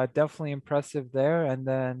definitely impressive there. And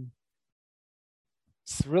then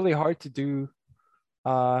it's really hard to do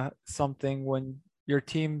something when your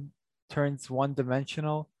team turns one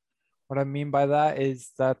dimensional What I mean by that is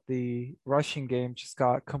that the rushing game just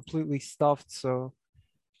got completely stuffed. So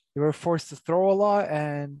they were forced to throw a lot.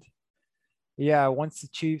 And yeah, once the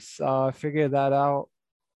Chiefs figure that out,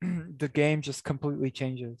 the game just completely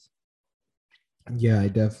changes. Yeah, I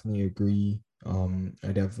definitely agree.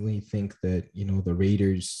 I definitely think that, the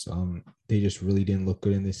Raiders, they just really didn't look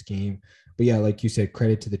good in this game. But yeah, like you said,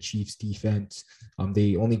 credit to the Chiefs defense.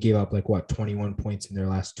 They only gave up 21 points in their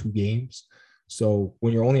last two games. So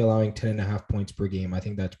when you're only allowing 10 and a half points per game, I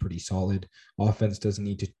think that's pretty solid. Offense doesn't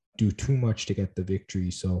need to do too much to get the victory.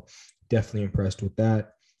 So definitely impressed with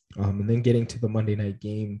that. And then getting to the Monday night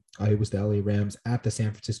game, it was the LA Rams at the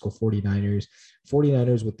San Francisco 49ers.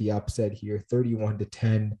 49ers with the upset here,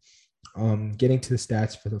 31-10. Getting to the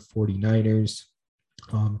stats for the 49ers.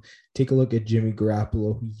 Take a look at Jimmy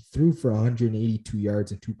Garoppolo. He threw for 182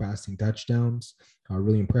 yards and two passing touchdowns.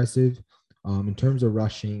 Really impressive. In terms of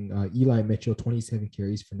rushing, Eli Mitchell, 27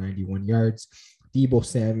 carries for 91 yards. Deebo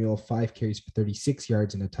Samuel, 5 carries for 36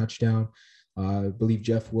 yards and a touchdown. I believe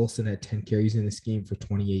Jeff Wilson had 10 carries in this game for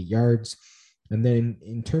 28 yards. And then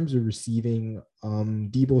in terms of receiving,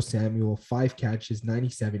 Deebo Samuel, 5 catches,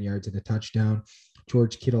 97 yards and a touchdown.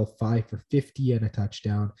 George Kittle, 5 for 50 and a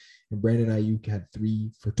touchdown. And Brandon Ayuk had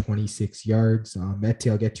 3 for 26 yards. Mete,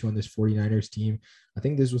 I'll get you on this 49ers team. I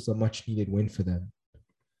think this was a much needed win for them.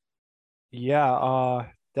 Yeah,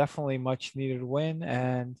 definitely much needed win.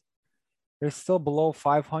 And they're still below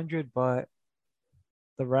 500, but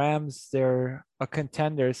the Rams, they're a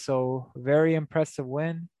contender. So very impressive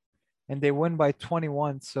win. And they win by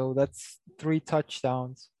 21. So that's 3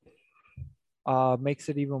 touchdowns. Makes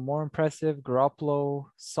it even more impressive. Garoppolo,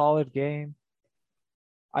 solid game.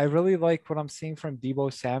 I really like what I'm seeing from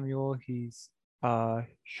Deebo Samuel. He's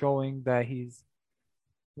showing that he's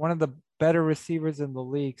one of the better receivers in the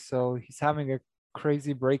league. So he's having a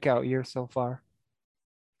crazy breakout year so far.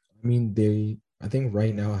 I mean, I think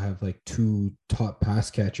right now have 2 top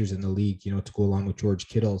pass catchers in the league, to go along with George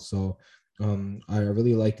Kittle. So I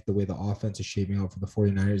really like the way the offense is shaping out for the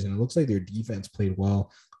 49ers, and it looks like their defense played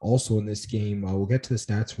well also in this game. We'll get to the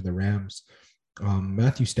stats for the Rams.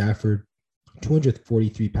 Matthew Stafford,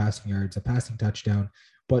 243 passing yards, a passing touchdown,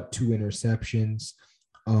 but 2 interceptions.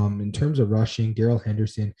 In terms of rushing, Darrell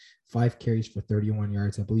Henderson, 5 carries for 31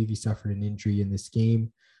 yards. I believe he suffered an injury in this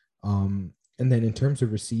game. And then in terms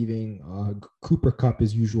of receiving, Cooper Kupp,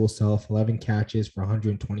 his usual self, 11 catches for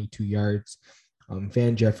 122 yards.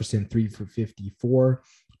 Van Jefferson, 3 for 54.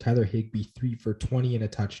 Tyler Higbee, 3 for 20 and a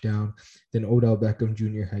touchdown. Then Odell Beckham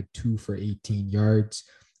Jr. had 2 for 18 yards.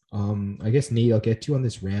 I guess, Nate, I'll get you on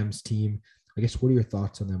this Rams team. I guess, what are your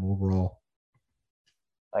thoughts on them overall?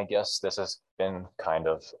 I guess this has been kind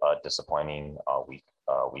of a disappointing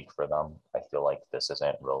week for them. I feel like this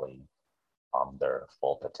isn't really their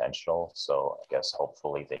full potential. So I guess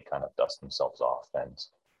hopefully they kind of dust themselves off and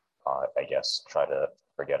I guess try to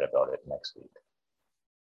forget about it next week.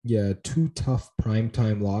 Yeah, 2 tough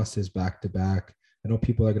primetime losses back to back. I know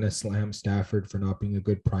people are going to slam Stafford for not being a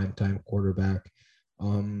good primetime quarterback.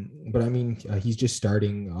 But I mean, he's just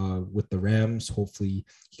starting with the Rams. Hopefully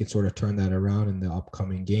he can sort of turn that around in the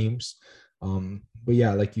upcoming games. But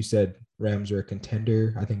yeah, like you said, Rams are a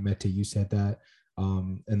contender. I think Mete, you said that.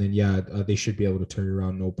 And then, yeah, they should be able to turn it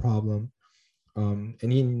around, no problem. And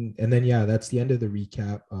then, yeah, that's the end of the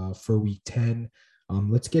recap for week 10.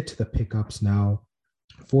 Let's get to the pickups now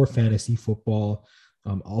for fantasy football.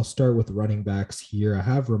 I'll start with running backs here. I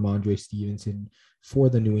have Ramondre Stevenson for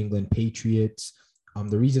the New England Patriots.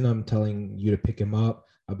 The reason I'm telling you to pick him up,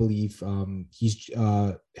 I believe he's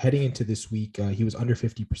heading into this week. He was under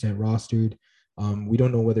 50% rostered. We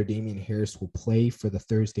don't know whether Damian Harris will play for the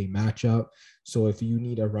Thursday matchup. So if you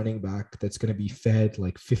need a running back that's going to be fed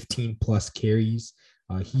 15 plus carries,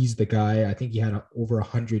 he's the guy. I think he had over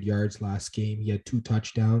 100 yards last game. He had 2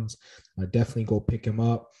 touchdowns. Definitely go pick him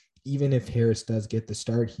up. Even if Harris does get the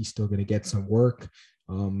start, he's still going to get some work,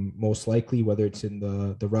 most likely, whether it's in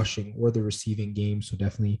the rushing or the receiving game. So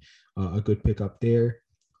definitely a good pickup there.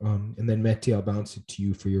 And then Mete, I'll bounce it to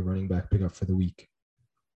you for your running back pickup for the week.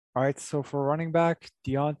 All right, so for running back,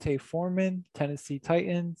 Deontay Foreman, Tennessee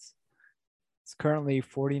Titans. It's currently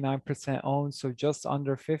 49% owned, so just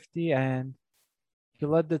under 50. And he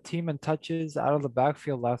led the team in touches out of the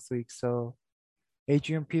backfield last week. So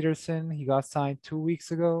Adrian Peterson, he got signed 2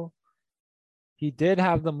 weeks ago. He did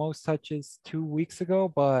have the most touches 2 weeks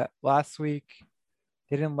ago, but last week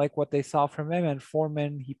they didn't like what they saw from him. And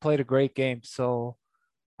Foreman, he played a great game. So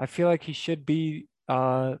I feel like he should be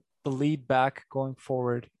the lead back going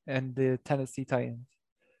forward and the Tennessee Titans.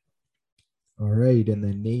 All right. And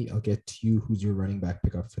then Nate, I'll get to you. Who's your running back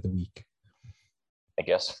pickup for the week? I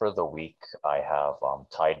guess for the week, I have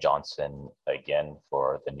Ty Johnson again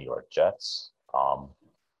for the New York Jets.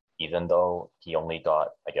 Even though he only got,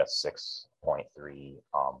 I guess, 6.3,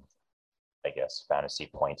 I guess, fantasy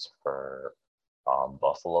points for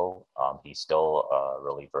Buffalo, he's still a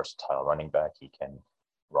really versatile running back. He can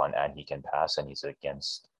run and he can pass, and he's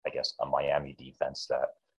against, I guess, a Miami defense that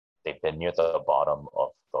they've been near the bottom of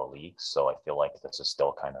the league. So I feel like this is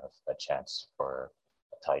still kind of a chance for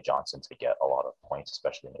Ty Johnson to get a lot of points,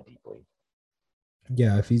 especially in a deep league.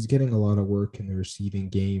 Yeah, if he's getting a lot of work in the receiving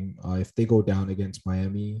game, if they go down against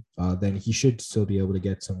Miami, then he should still be able to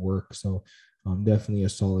get some work. So definitely a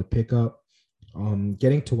solid pickup.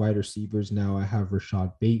 Getting to wide receivers now, I have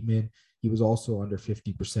Rashad Bateman. He was also under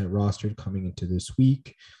 50% rostered coming into this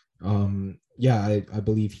week. I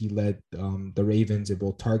believe he led the Ravens in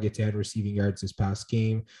both targets and receiving yards this past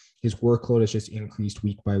game. His workload has just increased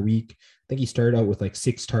week by week. I think he started out with like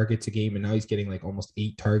 6 targets a game, and now he's getting like almost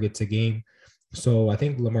 8 targets a game. So I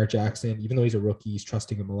think Lamar Jackson, even though he's a rookie, he's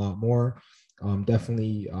trusting him a lot more.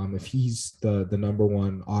 Definitely, if he's the number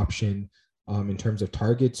one option in terms of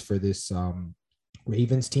targets for this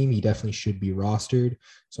Ravens team, he definitely should be rostered.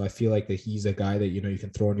 So I feel like that he's a guy that, you know, you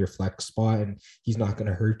can throw in your flex spot and he's not going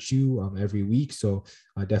to hurt you every week. So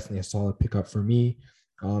definitely a solid pickup for me.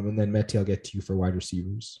 And then Mete, I'll get to you for wide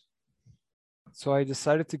receivers. So I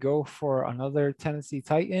decided to go for another Tennessee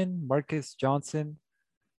Titan, Marcus Johnson,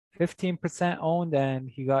 15% owned, and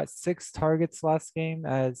he got 6 targets last game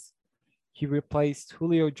as he replaced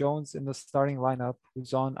Julio Jones in the starting lineup,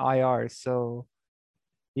 who's on IR. So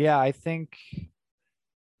yeah, I think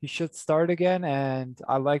he should start again, and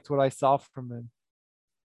I liked what I saw from him.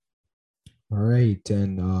 All right.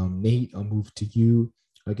 And Nate, I'll move to you.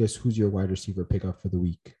 I guess who's your wide receiver pickup for the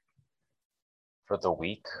week? For the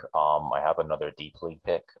week, I have another deep league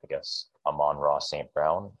pick. I guess Amon-Ra St.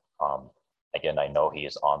 Brown. Again, I know he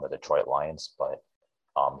is on the Detroit Lions, but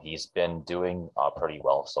he's been doing pretty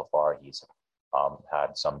well so far. He's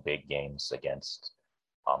had some big games against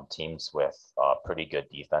teams with pretty good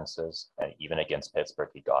defenses, and even against Pittsburgh,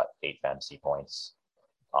 he got 8 fantasy points.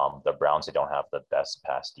 The Browns, they don't have the best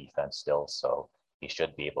pass defense still, so he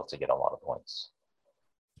should be able to get a lot of points.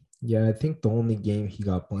 Yeah, I think the only game he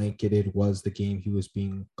got blanketed was the game he was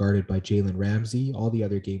being guarded by Jalen Ramsey. All the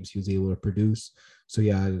other games he was able to produce. So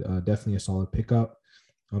yeah, definitely a solid pickup.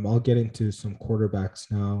 I'll get into some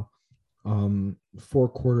quarterbacks now. For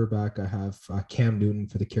quarterback, I have Cam Newton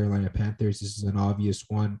for the Carolina Panthers. This is an obvious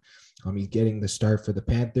one. He's getting the start for the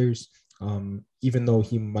Panthers. Even though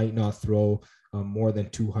he might not throw more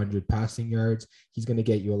than 200 passing yards, he's going to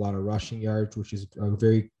get you a lot of rushing yards, which is a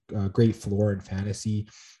very great floor in fantasy.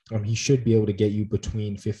 He should be able to get you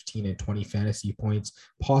between 15 and 20 fantasy points,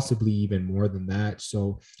 possibly even more than that.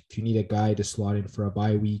 So if you need a guy to slot in for a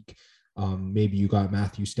bye week, maybe you got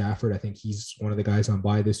Matthew Stafford. I think he's one of the guys on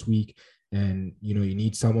bye this week. And, you know, you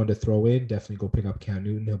need someone to throw in, definitely go pick up Cam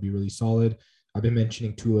Newton. He'll be really solid. I've been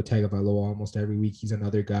mentioning Tua Tagovailoa almost every week. He's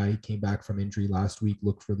another guy. He came back from injury last week,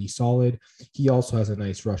 looked really solid. He also has a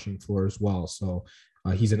nice rushing floor as well. So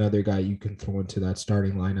he's another guy you can throw into that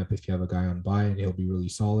starting lineup if you have a guy on bye, and he'll be really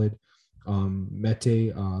solid.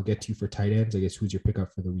 Mete, I'll get to you for tight ends. I guess who's your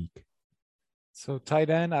pickup for the week? So tight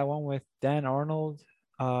end, I went with Dan Arnold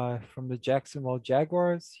from the Jacksonville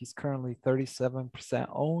Jaguars. He's currently 37%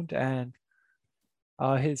 owned, and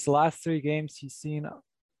his last 3 games, he's seen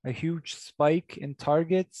a huge spike in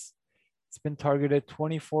targets. It's been targeted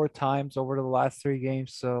 24 times over the last 3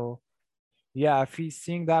 games. So yeah, if he's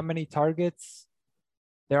seeing that many targets,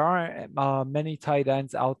 there aren't many tight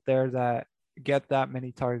ends out there that get that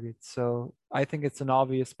many targets. So I think it's an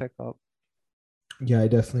obvious pickup. Yeah, I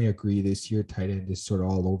definitely agree. This year, tight end is sort of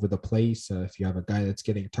all over the place. If you have a guy that's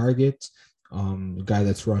getting targets, a guy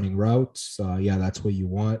that's running routes, that's what you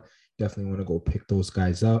want. Definitely want to go pick those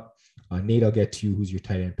guys up. Nate, I'll get to you. Who's your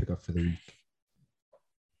tight end pickup for the week?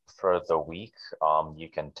 For the week, you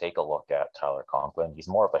can take a look at Tyler Conklin. He's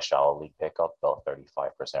more of a shallow league pickup, about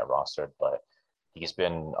 35% rostered, but he's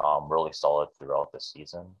been really solid throughout the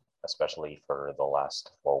season, especially for the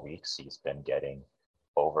last 4 weeks. He's been getting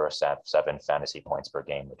over 7 fantasy points per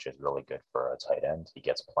game, which is really good for a tight end. He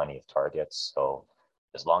gets plenty of targets. So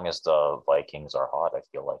as long as the Vikings are hot, I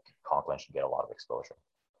feel like Conklin should get a lot of exposure.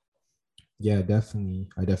 Yeah, definitely.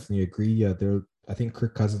 I definitely agree. I think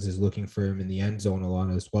Kirk Cousins is looking for him in the end zone a lot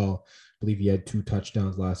as well. I believe he had 2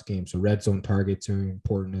 touchdowns last game. So red zone targets are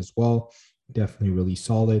important as well. Definitely really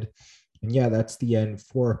solid. And yeah, that's the end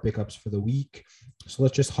for pickups for the week. So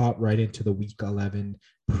let's just hop right into the week 11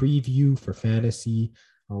 preview for fantasy.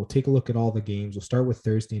 We'll take a look at all the games. We'll start with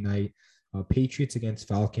Thursday night. Patriots against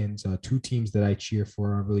Falcons, two teams that I cheer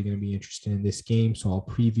for. I'm really going to be interested in this game, so I'll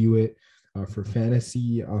preview it for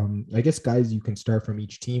fantasy. I guess, guys, you can start from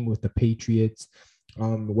each team with the Patriots.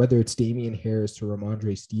 Whether it's Damian Harris or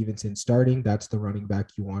Ramondre Stevenson starting, that's the running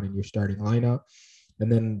back you want in your starting lineup. And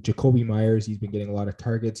then Jacoby Myers, he's been getting a lot of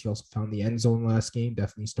targets. He also found the end zone last game.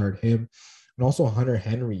 Definitely start him. And also Hunter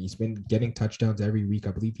Henry, he's been getting touchdowns every week.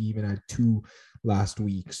 I believe he even had 2 last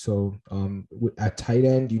week. So at tight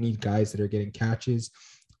end, you need guys that are getting catches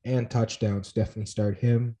and touchdowns. Definitely start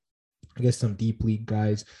him. I guess some deep league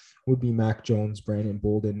guys would be Mac Jones, Brandon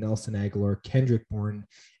Bolden, Nelson Aguilar, Kendrick Bourne,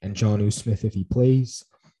 and Jonnu Smith if he plays.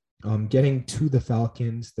 Getting to the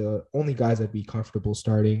Falcons, the only guys I'd be comfortable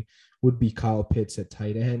starting would be Kyle Pitts at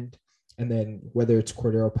tight end. And then whether it's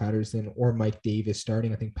Cordero Patterson or Mike Davis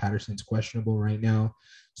starting, I think Patterson's questionable right now.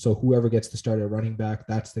 So whoever gets to start at running back,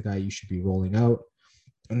 that's the guy you should be rolling out.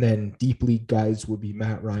 And then deep league guys would be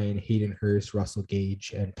Matt Ryan, Hayden Hurst, Russell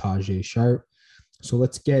Gage, and Tajay Sharp. So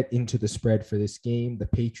let's get into the spread for this game. The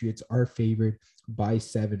Patriots are favored by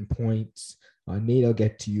 7 points. Nate, I'll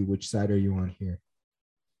get to you. Which side are you on here?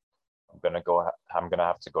 I'm gonna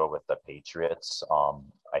have to go with the Patriots.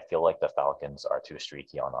 I feel like the Falcons are too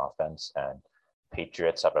streaky on offense, and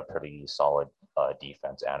Patriots have a pretty solid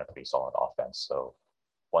defense and a pretty solid offense. So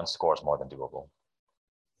one score is more than doable.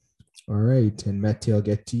 All right, and Mete, I'll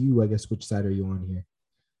get to you. I guess which side are you on here?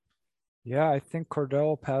 Yeah, I think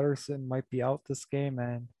Cordell Patterson might be out this game,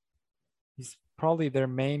 and he's probably their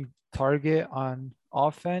main target on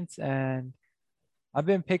offense. And I've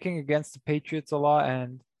been picking against the Patriots a lot,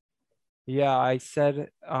 and yeah, I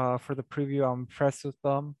said for the preview I'm impressed with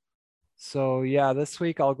them. So yeah, this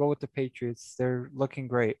week I'll go with the Patriots. They're looking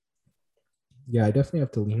great. Yeah, I definitely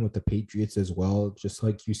have to lean with the Patriots as well. Just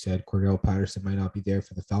like you said, Cordell Patterson might not be there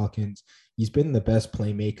for the Falcons. He's been the best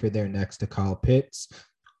playmaker there next to Kyle Pitts.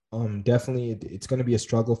 Definitely it's going to be a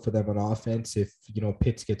struggle for them on offense if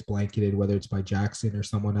Pitts gets blanketed, whether it's by Jackson or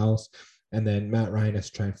someone else, and then Matt Ryan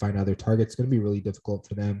has to try and find other targets. It's going to be really difficult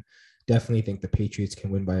for them. Definitely think the Patriots can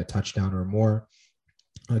win by a touchdown or more.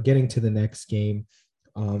 Getting to the next game,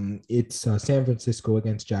 it's San Francisco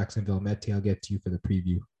against Jacksonville. Mete, I'll get to you for the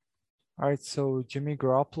preview. All right, so Jimmy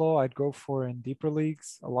Garoppolo, I'd go for in deeper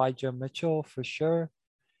leagues. Elijah Mitchell for sure.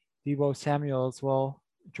 Deebo Samuel as well.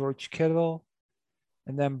 George Kittle.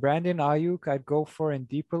 And then Brandon Ayuk, I'd go for in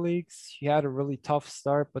deeper leagues. He had a really tough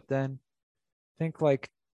start, but then I think like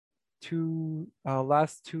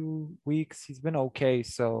last 2 weeks, he's been okay.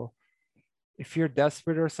 So if you're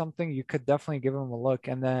desperate or something, you could definitely give him a look.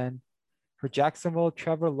 And then for Jacksonville,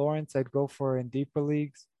 Trevor Lawrence, I'd go for in deeper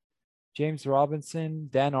leagues. James Robinson,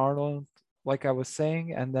 Dan Arnold, like I was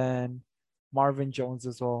saying, and then Marvin Jones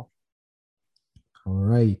as well. All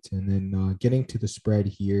right. And then getting to the spread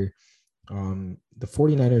here, the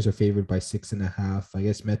 49ers are favored by 6.5. I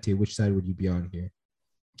guess, Mete, which side would you be on here?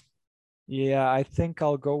 Yeah, I think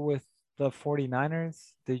I'll go with the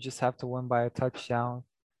 49ers. They just have to win by a touchdown.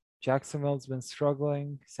 Jacksonville's been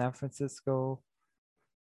struggling. San Francisco,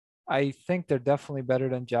 I think they're definitely better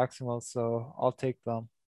than Jacksonville, so I'll take them.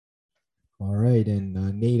 All right. And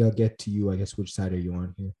Nate, I'll get to you. I guess, which side are you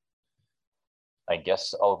on here? I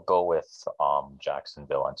guess I'll go with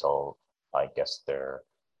Jacksonville until I guess their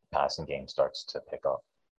passing game starts to pick up.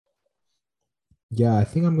 Yeah, I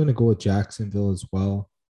think I'm going to go with Jacksonville as well.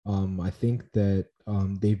 I think that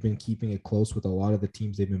they've been keeping it close with a lot of the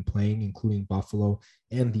teams they've been playing, including Buffalo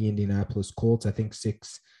and the Indianapolis Colts. I think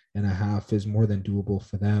 6.5 is more than doable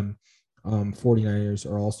for them. 49ers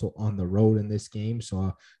are also on the road in this game, so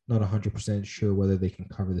I'm not 100% sure whether they can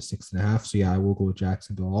cover the 6.5. So yeah, I will go with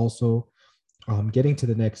Jacksonville also. Getting to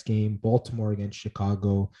the next game, Baltimore against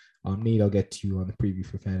Chicago. Nate, I'll get to you on the preview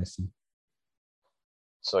for fantasy.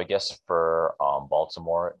 So I guess for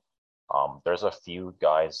Baltimore, there's a few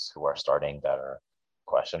guys who are starting that are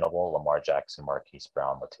questionable: Lamar Jackson, Marquise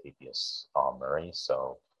Brown, Latavius Murray.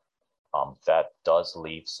 So that does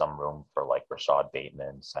leave some room for like Rashad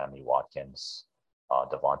Bateman, Sammy Watkins,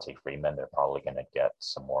 Devontae Freeman. They're probably going to get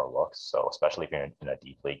some more looks. So especially if you're in a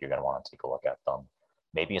deep league, you're going to want to take a look at them.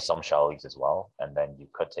 Maybe in some shallow leagues as well. And then you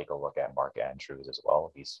could take a look at Mark Andrews as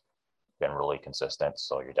well. He's been really consistent,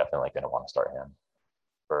 so you're definitely going to want to start him.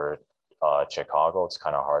 For Chicago, it's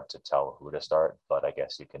kind of hard to tell who to start, but I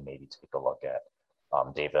guess you can maybe take a look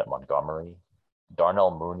at David Montgomery.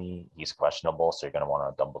 Darnell Mooney, he's questionable, so you're going to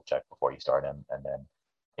want to double check before you start him. And then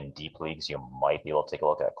in deep leagues, you might be able to take a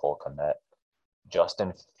look at Cole Kmet.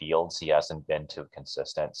 Justin Fields, he hasn't been too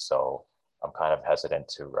consistent, so I'm kind of hesitant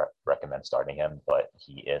to recommend starting him, but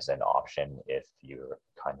he is an option if you're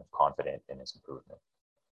kind of confident in his improvement.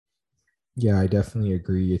 Yeah, I definitely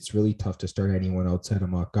agree. It's really tough to start anyone outside of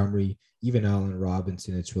Montgomery. Even Allen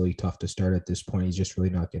Robinson, it's really tough to start at this point. He's just really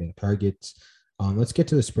not getting targets. Let's get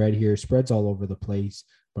to the spread here. Spread's all over the place,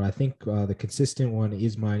 but I think the consistent one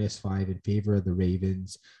is -5 in favor of the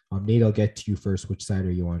Ravens. Nate, I'll get to you first. Which side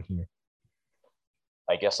are you on here?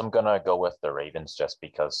 I guess I'm gonna go with the Ravens just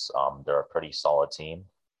because they're a pretty solid team.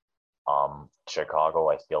 Chicago,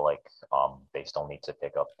 I feel like they still need to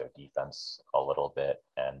pick up their defense a little bit,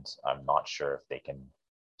 and I'm not sure if they can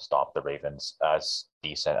stop the Ravens as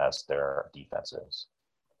decent as their defense is.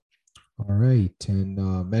 All right.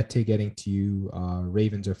 And Mete, getting to you.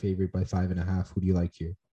 Ravens are favored by 5.5. Who do you like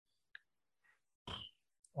here?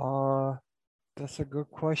 Uh, that's a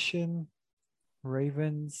good question.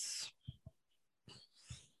 Ravens.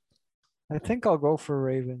 I think I'll go for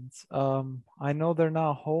Ravens. I know they're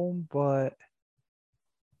not home, but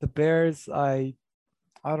the Bears, I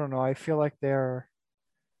don't know. I feel like they're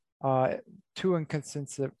uh too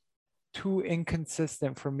inconsistent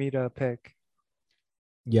for me to pick.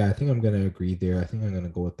 Yeah, I think I'm going to agree there. I think I'm going to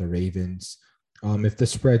go with the Ravens. If the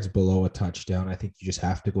spread's below a touchdown, I think you just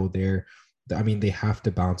have to go there. I mean, they have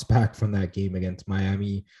to bounce back from that game against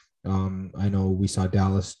Miami. I know we saw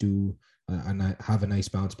Dallas do and have a nice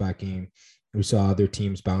bounce back game. We saw other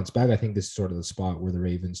teams bounce back. I think this is sort of the spot where the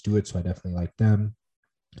Ravens do it, so I definitely like them.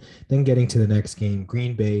 Then getting to the next game,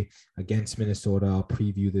 Green Bay against Minnesota. I'll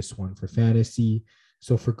preview this one for fantasy.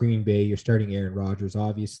 So for Green Bay, you're starting Aaron Rodgers,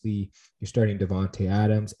 obviously. You're starting Devontae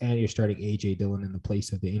Adams, and you're starting A.J. Dillon in the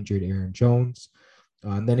place of the injured Aaron Jones.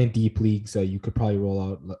 And then in deep leagues, you could probably roll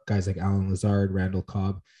out guys like Alan Lazard, Randall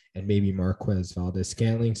Cobb, and maybe Marquez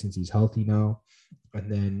Valdez-Scantling since he's healthy now.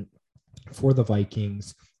 And then for the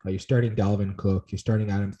Vikings, you're starting Dalvin Cook, you're starting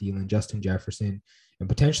Adam Thielen, Justin Jefferson, and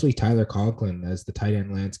potentially Tyler Conklin, as the tight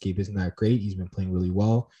end landscape isn't that great. He's been playing really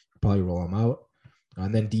well. Probably roll him out.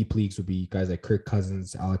 And then deep leagues would be guys like Kirk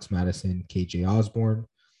Cousins, Alex Madison, KJ Osborne.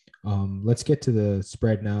 Let's get to the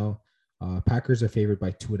spread now. Packers are favored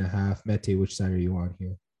by 2.5. Mete, which side are you on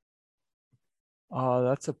here?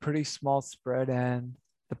 That's a pretty small spread, and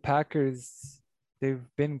the Packers, they've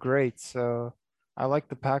been great. So I like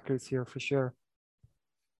the Packers here for sure.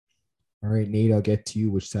 All right, Nate, I'll get to you.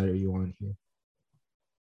 Which side are you on here?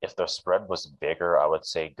 If the spread was bigger, I would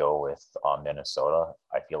say go with Minnesota.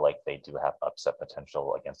 I feel like they do have upset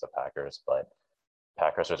potential against the Packers, but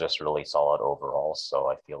Packers are just really solid overall. So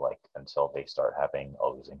I feel like until they start having a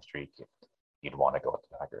losing streak, you'd want to go with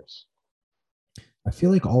the Packers. I feel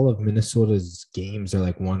like all of Minnesota's games are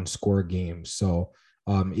like one score games. So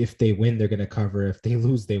if they win, they're going to cover. If they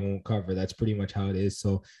lose, they won't cover. That's pretty much how it is.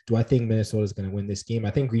 So do I think Minnesota is going to win this game?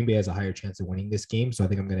 I think Green Bay has a higher chance of winning this game. So I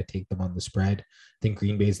think I'm going to take them on the spread. I think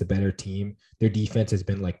Green Bay is the better team. Their defense has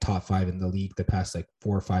been like top 5 in the league the past like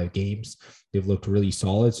 4 or 5 games. They've looked really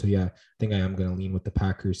solid. So yeah, I think I am going to lean with the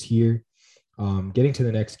Packers here. Getting to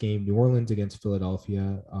the next game, New Orleans against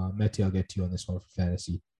Philadelphia. Mete, I'll get to you on this one for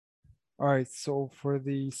fantasy. All right, so for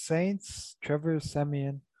the Saints, Trevor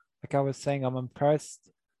Siemian, like I was saying, I'm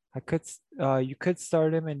impressed. You could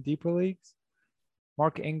start him in deeper leagues.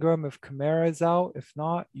 Mark Ingram if Kamara is out. If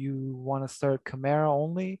not, you want to start Kamara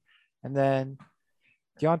only, and then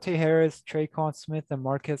Deontay Harris, Traquan Smith, and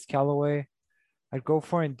Marquez Callaway. I'd go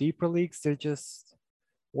for in deeper leagues. They're just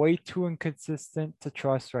way too inconsistent to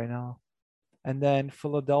trust right now. And then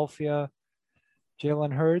Philadelphia,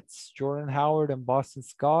 Jalen Hurts, Jordan Howard, and Boston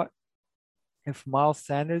Scott. If Miles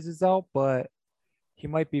Sanders is out, but he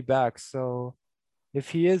might be back. So if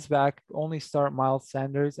he is back, only start Miles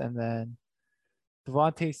Sanders and then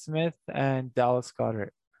Devontae Smith and Dallas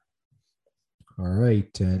Goedert. All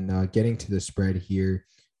right. And getting to the spread here,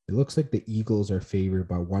 it looks like the Eagles are favored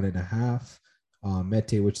by 1.5.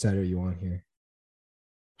 Mete, which side are you on here?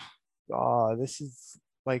 This is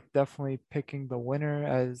like definitely picking the winner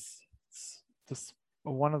as this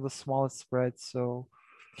one of the smallest spreads. So,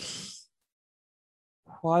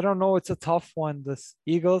 well, I don't know. It's a tough one. The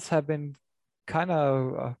Eagles have been kind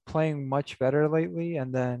of playing much better lately.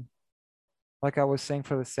 And then, like I was saying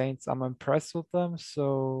for the Saints, I'm impressed with them.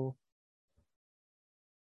 So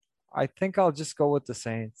I think I'll just go with the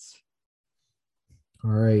Saints.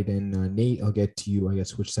 All right. And Nate, I'll get to you. I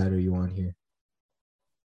guess which side are you on here?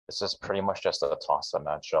 This is pretty much just a toss-up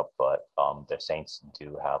matchup, but the Saints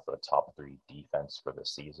do have the top 3 defense for the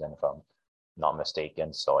season, if I'm not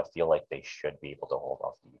mistaken. So I feel like they should be able to hold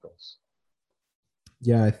off the Eagles.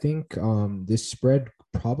 Yeah, I think this spread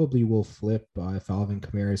probably will flip if Alvin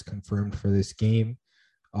Kamara is confirmed for this game.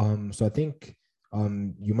 So I think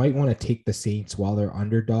you might want to take the Saints while they're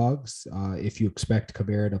underdogs if you expect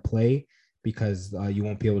Kamara to play, because you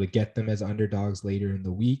won't be able to get them as underdogs later in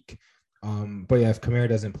the week. But yeah, if Kamara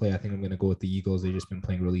doesn't play, I think I'm going to go with the Eagles. They've just been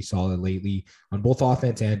playing really solid lately on both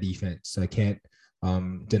offense and defense. I can't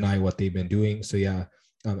deny what they've been doing. So yeah,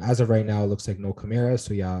 as of right now, it looks like no Kamara.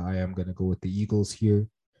 So yeah, I am going to go with the Eagles here.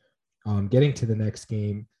 Getting to the next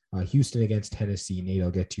game, Houston against Tennessee. Nate,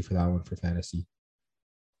 I'll get to you for that one for fantasy.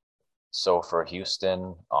 So for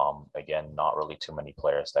Houston, again, not really too many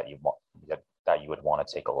players that you would want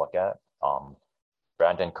to take a look at.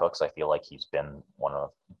 Brandon Cooks, I feel like he's been one of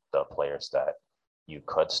the players that you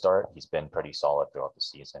could start. He's been pretty solid throughout the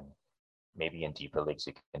season. Maybe in deeper leagues,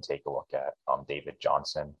 you can take a look at David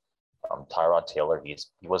Johnson. Tyrod Taylor, he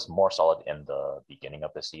was more solid in the beginning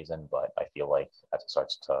of the season, but I feel like as it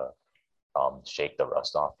starts to shake the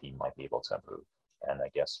rust off, he might be able to improve. And I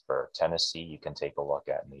guess for Tennessee, you can take a look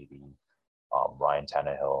at maybe Ryan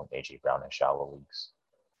Tannehill and AJ Brown in shallow leagues.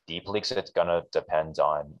 Deep leagues, it's gonna depend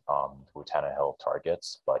on who Tannehill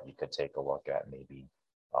targets, but you could take a look at maybe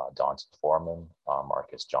Donta Foreman,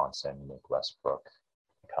 Marcus Johnson, Nick Westbrook,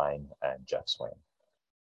 Kine, and Jeff Swain.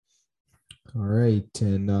 All right,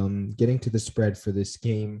 and getting to the spread for this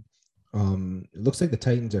game, it looks like the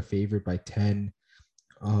Titans are favored by 10.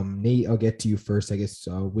 Nate, I'll get to you first. I guess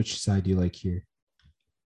which side do you like here?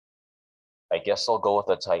 I guess I'll go with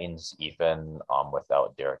the Titans even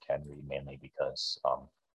without Derrick Henry, mainly because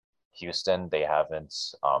Houston, they haven't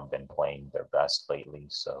been playing their best lately.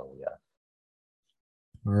 So yeah.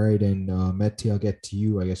 All right, and Mete, I'll get to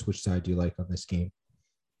you. I guess which side do you like on this game?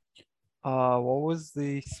 What was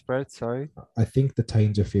the spread? Sorry. I think the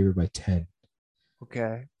Titans are favored by 10.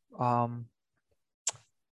 Okay.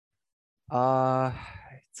 Uh,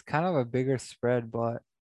 it's kind of a bigger spread, but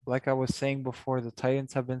like I was saying before, the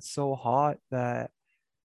Titans have been so hot that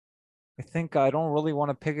I think I don't really want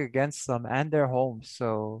to pick against them, and they're home,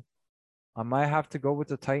 so I might have to go with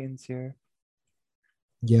the Titans here.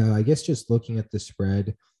 Yeah, I guess just looking at the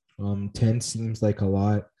spread, 10 seems like a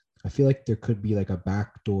lot. I feel like there could be like a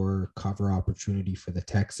backdoor cover opportunity for the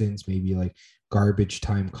Texans, maybe like garbage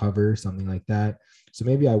time cover, something like that. So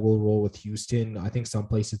maybe I will roll with Houston. I think some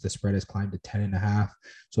places the spread has climbed to 10 and a half.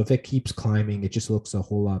 So if it keeps climbing, it just looks a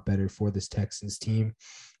whole lot better for this Texans team.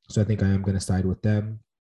 So I think I am going to side with them.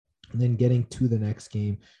 And then getting to the next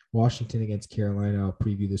game, Washington against Carolina. I'll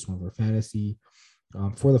preview this one for fantasy.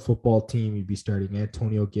 For the football team, you'd be starting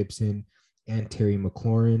Antonio Gibson and Terry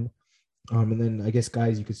McLaurin. And then I guess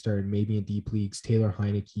guys you could start maybe in deep leagues, Taylor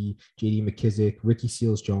Heineke, JD McKissick, Ricky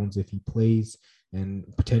Seals Jones if he plays, and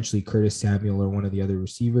potentially Curtis Samuel or one of the other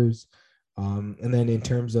receivers. And then in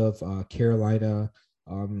terms of Carolina,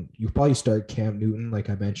 you probably start Cam Newton, like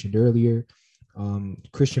I mentioned earlier,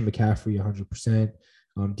 Christian McCaffrey 100%.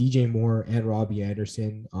 DJ Moore and Robbie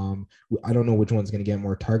Anderson. I don't know which one's going to get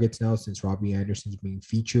more targets now since Robbie Anderson's being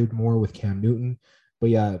featured more with Cam Newton. But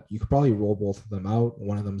yeah, you could probably roll both of them out.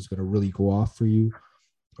 One of them is going to really go off for you.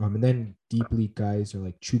 And then deep league guys are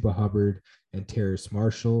like Chuba Hubbard and Terrace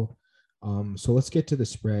Marshall. So let's get to the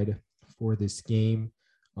spread for this game.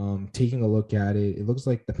 Taking a look at it, it looks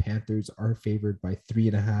like the Panthers are favored by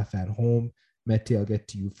 3.5 at home. Mete, I'll get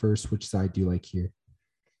to you first. Which side do you like here?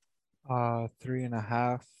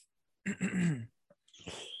 3.5.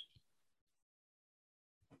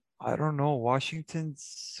 I don't know.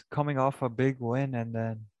 Washington's coming off a big win, and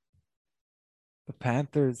then the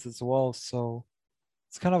Panthers as well. So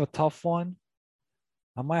it's kind of a tough one.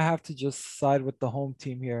 I might have to just side with the home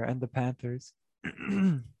team here and the Panthers.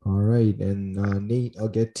 All right. And Nate, I'll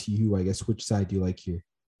get to you. I guess which side do you like here?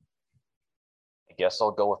 I guess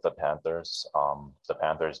I'll go with the Panthers. The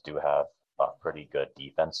Panthers do have a pretty good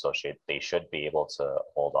defense, so they should be able to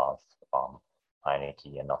hold off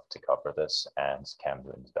Heineke enough to cover this, and Cam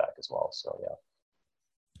Newton's back as well. So yeah.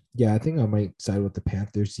 Yeah, I think I might side with the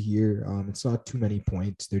Panthers here. It's not too many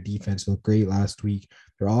points. Their defense looked great last week.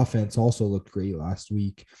 Their offense also looked great last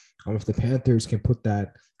week. If the Panthers can put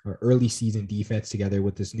that early season defense together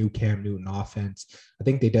with this new Cam Newton offense, I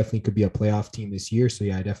think they definitely could be a playoff team this year. So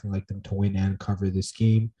yeah, I definitely like them to win and cover this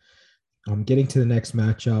game. Getting to the next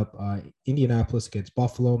matchup, Indianapolis against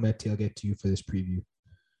Buffalo. Mete, I'll get to you for this preview.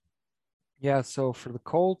 Yeah, so for the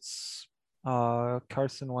Colts,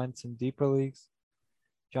 Carson Wentz in deeper leagues,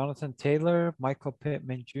 Jonathan Taylor, Michael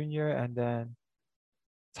Pittman Jr., and then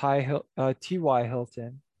T.Y.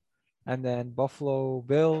 Hilton. And then Buffalo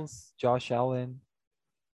Bills, Josh Allen,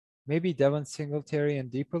 maybe Devin Singletary in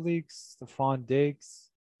deeper leagues, Stephon Diggs,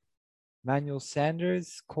 Manuel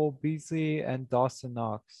Sanders, Cole Beasley, and Dawson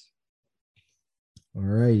Knox. All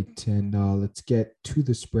right, and let's get to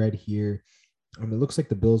the spread here. It looks like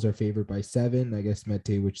the Bills are favored by 7. I guess,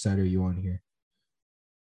 Mete, which side are you on here?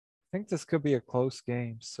 I think this could be a close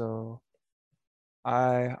game, so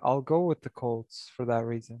I'll go with the Colts for that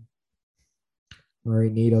reason. All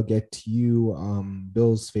right, Nate, I'll get to you.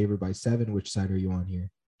 Bills favored by 7. Which side are you on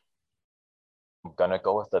here? I'm gonna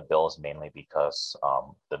go with the Bills mainly because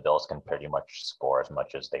the Bills can pretty much score as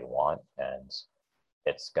much as they want, and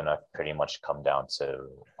it's gonna pretty much come down to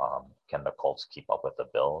can the Colts keep up with the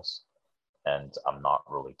Bills? And I'm not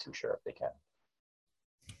really too sure if they can.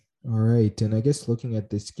 All right. And I guess looking at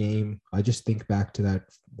this game, I just think back to that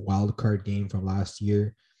wild card game from last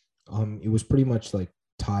year. It was pretty much like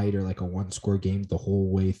tied or like a one score game the whole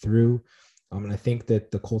way through. And I think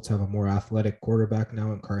that the Colts have a more athletic quarterback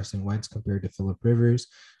now in Carson Wentz compared to Philip Rivers.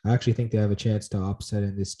 I actually think they have a chance to upset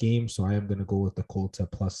in this game. So I am going to go with the Colts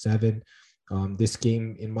at +7. This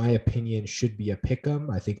game, in my opinion, should be a pick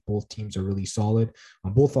 'em. I think both teams are really solid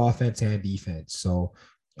on both offense and defense. So,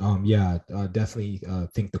 yeah, definitely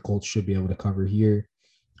think the Colts should be able to cover here.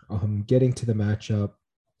 Getting to the matchup,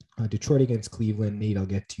 Detroit against Cleveland. Nate, I'll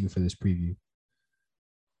get to you for this preview.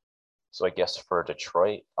 So I guess for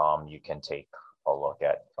Detroit, you can take a look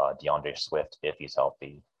at DeAndre Swift if he's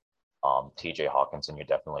healthy. TJ Hawkinson, you're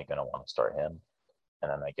definitely going to want to start him. And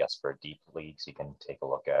then I guess for deep leagues, you can take a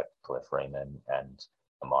look at Cliff Raymond and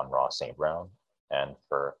Amon-Ra St. Brown. And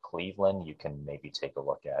for Cleveland, you can maybe take a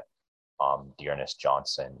look at Dearness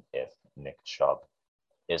Johnson if Nick Chubb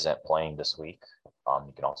isn't playing this week.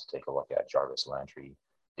 You can also take a look at Jarvis Landry,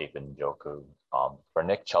 David Njoku. For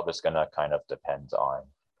Nick Chubb, it's going to kind of depend on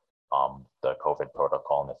the COVID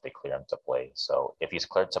protocol and if they clear him to play. So if he's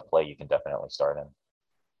cleared to play, you can definitely start him.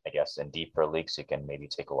 I guess in deeper leagues, you can maybe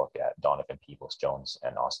take a look at Donovan Peoples-Jones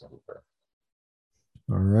and Austin Hooper.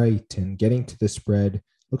 All right. And getting to the spread,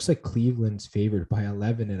 looks like Cleveland's favored by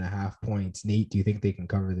 11.5 points. Nate, do you think they can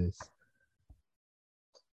cover this?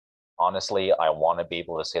 Honestly, I want to be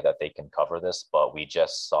able to say that they can cover this, but we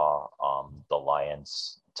just saw the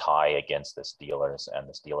Lions tie against the Steelers, and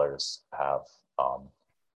the Steelers have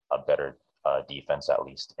a better defense, at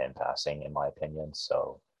least in passing, in my opinion.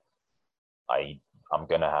 So I'm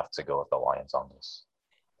going to have to go with the Lions on this.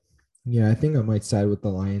 Yeah, I think I might side with the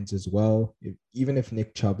Lions as well. Even if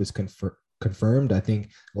Nick Chubb is confirmed, I think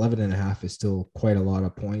 11.5 is still quite a lot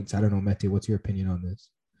of points. I don't know, Mete, what's your opinion on this?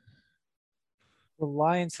 The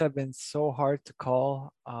Lions have been so hard to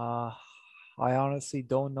call. I honestly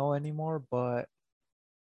don't know anymore, but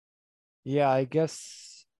yeah, I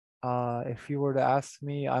guess if you were to ask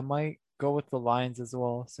me, I might go with the Lions as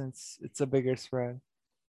well since it's a bigger spread.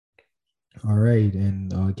 All right.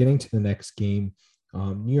 And getting to the next game,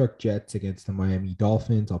 New York Jets against the Miami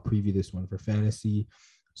Dolphins. I'll preview this one for fantasy.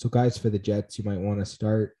 So, guys, for the Jets, you might want to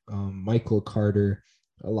start Michael Carter,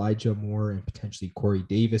 Elijah Moore, and potentially Corey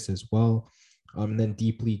Davis as well. And then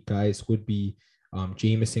deep league guys would be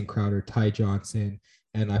Jamison Crowder, Ty Johnson,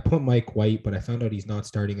 and I put Mike White, but I found out he's not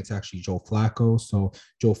starting. It's actually Joe Flacco. So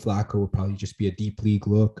Joe Flacco would probably just be a deep league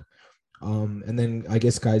look. And then I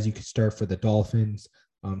guess, guys, you could start for the Dolphins.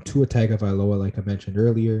 Tua Tagovailoa, like I mentioned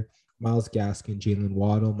earlier, Myles Gaskin, Jalen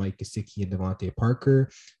Waddle, Mike Gesicki, and Devontae Parker.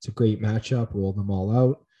 It's a great matchup. Roll them all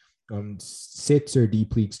out. Sits or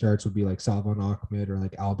deep league starts would be like Salvon Ahmed or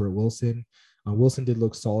like Albert Wilson. Wilson did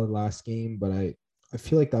look solid last game, but I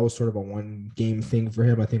feel like that was sort of a one game thing for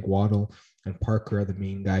him. I think Waddle and Parker are the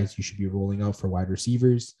main guys you should be rolling out for wide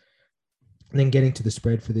receivers. And then getting to the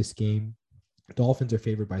spread for this game, Dolphins are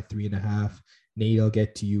favored by 3.5. Nate, I'll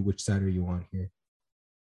get to you. Which side are you on here?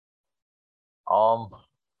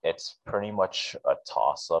 It's pretty much a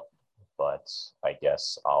toss-up, but I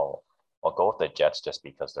guess I'll go with the Jets just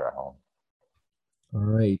because they're at home. All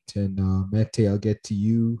right. And Mete, I'll get to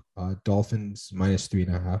you. Dolphins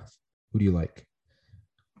 -3.5. Who do you like?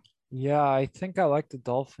 Yeah, I think I like the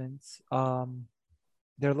Dolphins.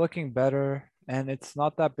 They're looking better, and it's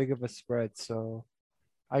not that big of a spread, so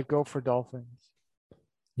I'd go for Dolphins.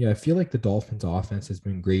 Yeah, I feel like the Dolphins offense has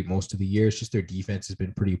been great most of the year. It's just their defense has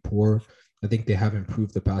been pretty poor. I think they have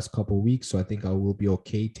improved the past couple of weeks, so I think I will be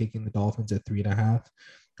okay taking the Dolphins at 3.5.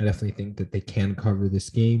 I definitely think that they can cover this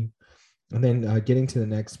game. And then getting to the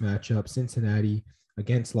next matchup, Cincinnati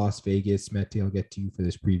against Las Vegas. Mete, I'll get to you for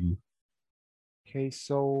this preview. Okay,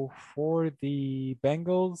 so for the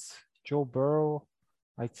Bengals, Joe Burrow,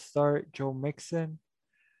 I'd start Joe Mixon.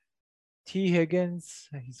 T. Higgins,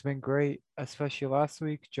 he's been great, especially last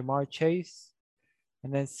week. Jamar Chase,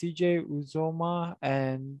 and then CJ Uzoma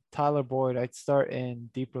and Tyler Boyd, I'd start in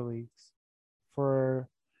deeper leagues. For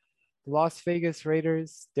the Las Vegas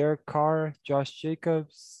Raiders, Derek Carr, Josh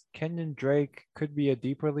Jacobs, Kenyon Drake could be a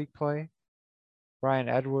deeper league play. Brian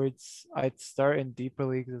Edwards, I'd start in deeper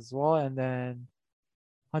leagues as well. And then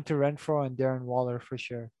Hunter Renfrow and Darren Waller for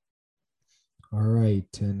sure. All right.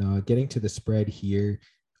 And getting to the spread here,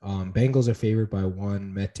 Bengals are favored by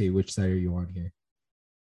 1. Mete, which side are you on here?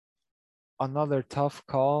 another tough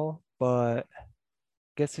call, but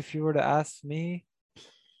guess if you were to ask me,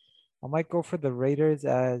 I might go for the Raiders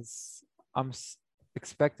as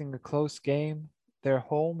expecting a close game. They're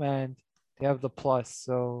home and they have the plus.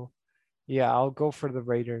 So, yeah, I'll go for the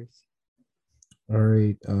Raiders. All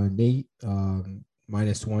right, Nate,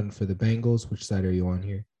 -1 for the Bengals. Which side are you on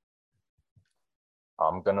here?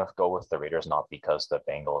 I'm gonna go with the Raiders, not because the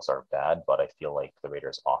Bengals are bad, but I feel like the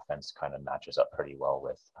Raiders offense kind of matches up pretty well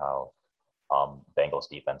with how Bengals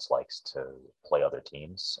defense likes to play other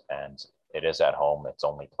teams, and it is at home. It's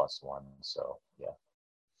only +1, so yeah.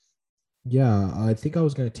 Yeah, I think I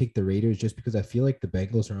was going to take the Raiders just because I feel like the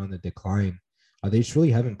Bengals are on the decline. They just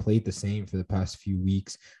really haven't played the same for the past few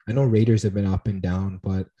weeks. I know Raiders have been up and down,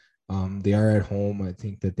 but they are at home. I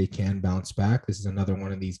think that they can bounce back. This is another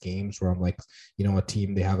one of these games where I'm like, a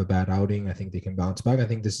team, they have a bad outing. I think they can bounce back. I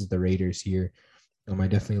think this is the Raiders here. I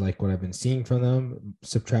definitely like what I've been seeing from them,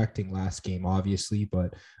 subtracting last game, obviously.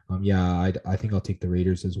 But yeah, I think I'll take the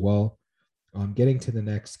Raiders as well. Getting to the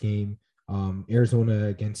next game, Arizona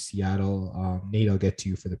against Seattle. Nate, I'll get to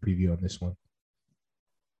you for the preview on this one.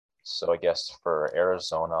 So I guess for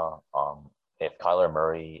Arizona, if Kyler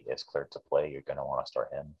Murray is cleared to play, you're going to want to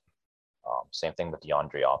start him. Same thing with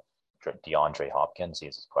DeAndre Hopkins.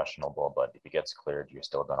 He's questionable, but if he gets cleared, you're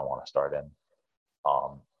still going to want to start him.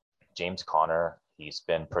 James Conner, he's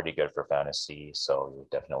been pretty good for fantasy, so you're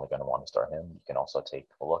definitely going to want to start him. You can also take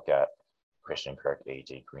a look at Christian Kirk,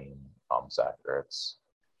 AJ Green, Zach Ertz.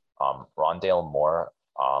 Rondale Moore,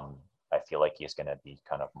 I feel like he's going to be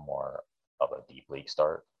kind of more of a deep league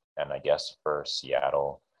start. And I guess for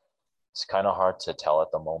Seattle, it's kind of hard to tell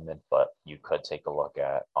at the moment, but you could take a look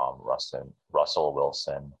at Russell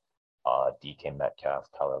Wilson, DK Metcalf,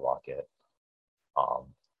 Tyler Lockett,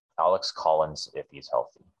 Alex Collins if he's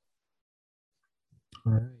healthy.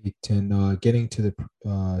 All right, and getting to the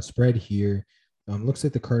spread here, looks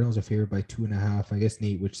like the Cardinals are favored by 2.5. I guess,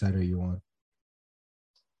 Nate, which side are you on?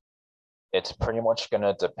 It's pretty much going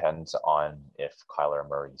to depend on if Kyler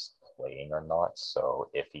Murray's playing or not. So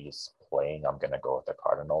if he's playing, I'm going to go with the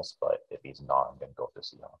Cardinals. But if he's not, I'm going to go with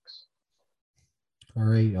the Seahawks. All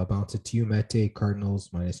right, I'll bounce it to you, Mete. Cardinals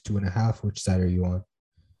 -2.5. Which side are you on?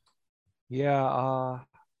 Yeah,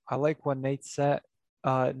 I like what Nate said.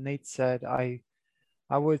 I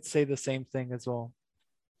would say the same thing as well.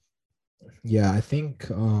 Yeah, I think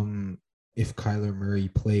if Kyler Murray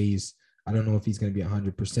plays, I don't know if he's going to be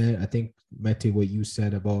 100%. I think, Mete, what you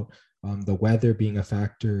said about the weather being a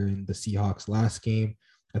factor in the Seahawks last game,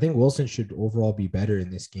 I think Wilson should overall be better in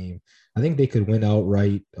this game. I think they could win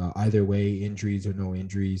outright either way, injuries or no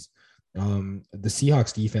injuries. The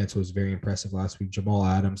Seahawks defense was very impressive last week. Jamal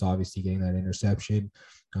Adams obviously getting that interception.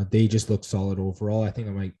 They just look solid overall. I think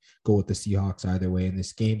I might go with the Seahawks either way in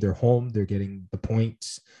this game. They're home. They're getting the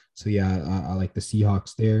points. So, yeah, I like the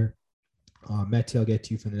Seahawks there. Mete, I'll get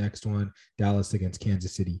to you for the next one. Dallas against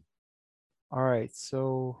Kansas City. All right.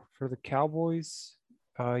 So for the Cowboys,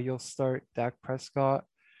 you'll start Dak Prescott,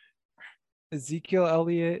 Ezekiel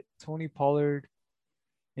Elliott, Tony Pollard.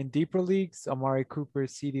 In deeper leagues, Amari Cooper,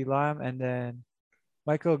 CeeDee Lamb, and then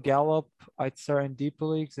Michael Gallup, I'd start in deeper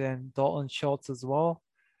leagues, and Dalton Schultz as well.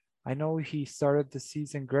 I know he started the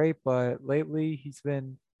season great, but lately he's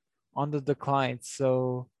been on the decline.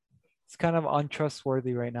 So it's kind of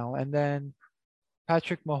untrustworthy right now. And then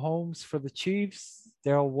Patrick Mahomes for the Chiefs,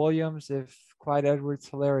 Darrell Williams if Clyde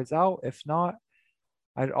Edwards-Helaire is out. If not,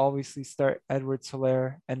 I'd obviously start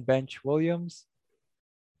Edwards-Helaire and bench Williams.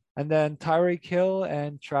 And then Tyreek Hill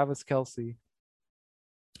and Travis Kelce.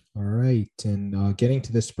 All right. And getting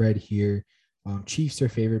to the spread here, Chiefs are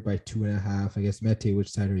favored by 2.5. I guess, Mete,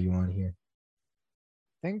 which side are you on here?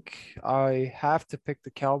 I think I have to pick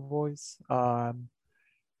the Cowboys.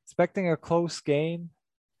 Expecting a close game,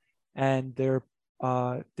 and they're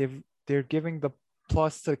giving the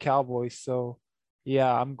plus to the Cowboys. So,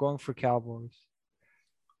 yeah, I'm going for Cowboys.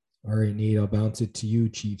 All right, Nate, I'll bounce it to you.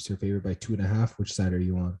 Chiefs are favored by 2.5. Which side are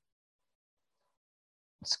you on?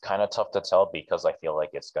 It's kind of tough to tell because I feel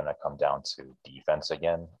like it's going to come down to defense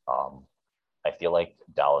again. I feel like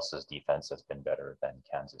Dallas's defense has been better than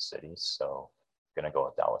Kansas City's, so I'm going to go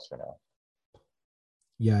with Dallas for now.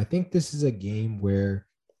 Yeah, I think this is a game where,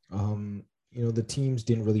 the teams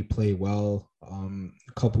didn't really play well a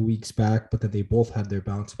couple weeks back, but then they both had their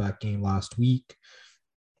bounce back game last week.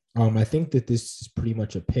 I think that this is pretty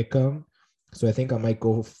much a pick 'em. So I think I might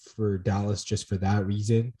go for Dallas just for that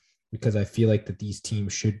reason, because I feel like that these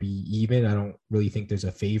teams should be even. I don't really think there's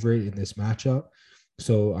a favorite in this matchup.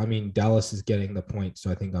 So, I mean, Dallas is getting the point.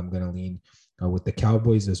 So I think I'm going to lean with the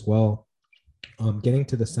Cowboys as well. Getting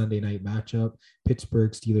to the Sunday night matchup,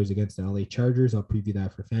 Pittsburgh Steelers against the LA Chargers. I'll preview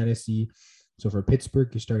that for fantasy. So for Pittsburgh,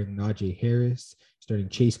 you're starting Najee Harris, starting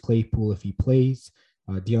Chase Claypool if he plays,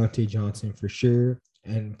 Deontay Johnson for sure,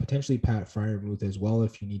 and potentially Pat Freiermuth as well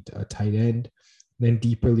if you need a tight end. Then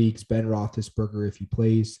deeper leagues, Ben Roethlisberger if he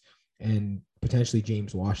plays, and potentially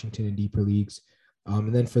James Washington in deeper leagues.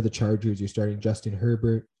 And then for the Chargers, you're starting Justin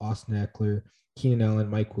Herbert, Austin Eckler, Keenan Allen,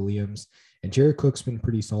 Mike Williams, and Jared Cook's been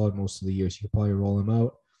pretty solid most of the year, so you could probably roll him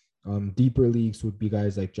out. Deeper leagues would be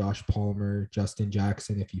guys like Josh Palmer, Justin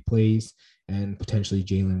Jackson if he plays, and potentially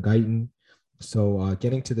Jalen Guyton. So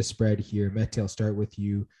getting to the spread here, Mete, I'll start with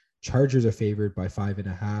you. Chargers are favored by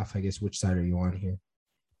 5.5. I guess which side are you on here?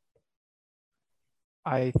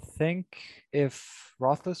 I think if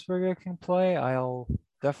Roethlisberger can play, I'll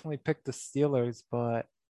definitely pick the Steelers. But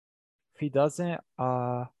if he doesn't,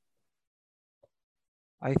 I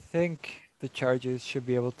think the Chargers should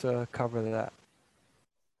be able to cover that.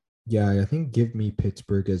 Yeah, I think give me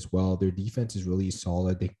Pittsburgh as well. Their defense is really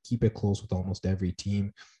solid. They keep it close with almost every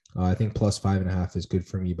team. I think plus 5.5 is good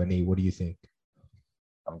for me. But Nate, what do you think?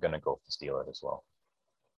 I'm going to go with the Steelers as well.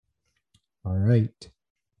 All right.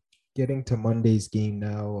 Getting to Monday's game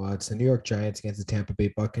now. It's the New York Giants against the Tampa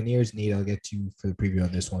Bay Buccaneers. Nate, I'll get to you for the preview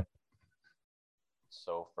on this one.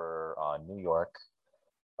 So for New York,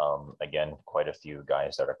 again, quite a few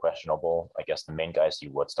guys that are questionable. I guess the main guys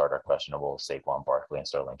you would start are questionable, Saquon Barkley and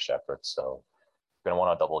Sterling Shepard. So you're going to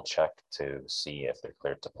want to double check to see if they're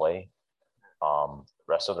cleared to play.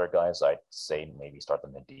 Rest of their guys, I'd say maybe start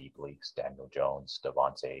them in deep leagues. Daniel Jones,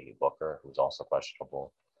 Devontae Booker, who's also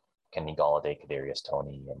questionable, Kenny Golladay, Kadarius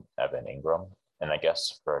Toney, and Evan Ingram. And I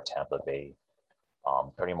guess for Tampa Bay,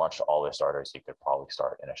 pretty much all their starters you could probably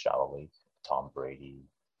start in a shallow league. Tom Brady,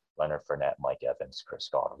 Leonard Fournette, Mike Evans, Chris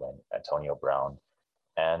Godwin, Antonio Brown,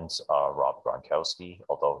 and Rob Gronkowski,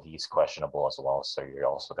 although he's questionable as well. So you're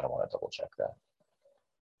also going to want to double check that.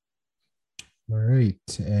 All right.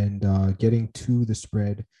 And getting to the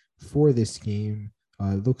spread for this game,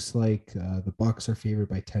 looks like the Bucs are favored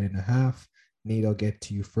by 10.5. Nate, I'll get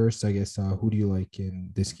to you first. I guess who do you like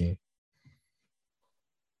in this game?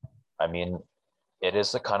 I mean, it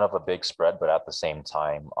is a kind of a big spread, but at the same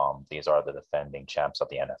time, these are the defending champs of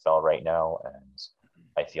the NFL right now, and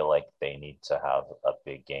I feel like they need to have a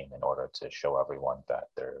big game in order to show everyone that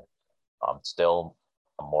they're still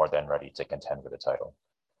more than ready to contend for the title.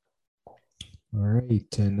 All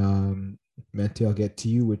right. And Mete, I'll get to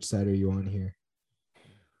you. Which side are you on here?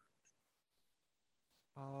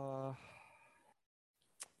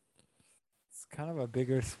 It's kind of a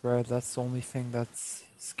bigger spread. That's the only thing that's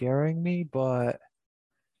scaring me. But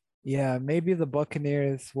yeah, maybe the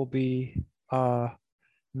Buccaneers will be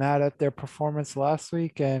mad at their performance last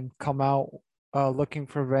week and come out looking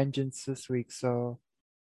for vengeance this week. So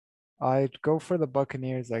I'd go for the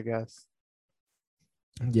Buccaneers, I guess.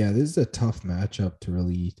 Yeah, this is a tough matchup to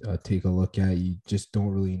really take a look at. You just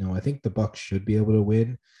don't really know. I think the Bucs should be able to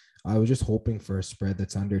win. I was just hoping for a spread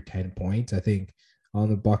that's under 10 points. I think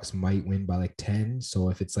the Bucs might win by like 10. So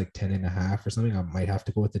if it's like 10.5 or something, I might have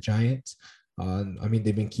to go with the Giants. I mean,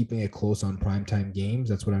 they've been keeping it close on primetime games.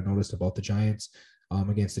 That's what I noticed about the Giants.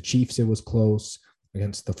 Against the Chiefs, it was close.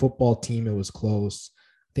 Against the football team, it was close.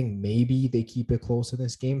 I think maybe they keep it close in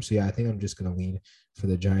this game. So yeah, I think I'm just going to lean for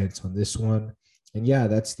the Giants on this one. And yeah,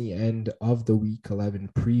 that's the end of the Week 11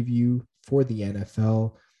 preview for the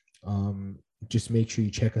NFL. Just make sure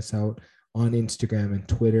you check us out on Instagram and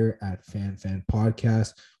Twitter at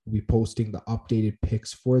FanFanPodcast. We'll be posting the updated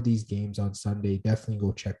picks for these games on Sunday. Definitely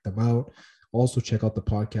go check them out. Also check out the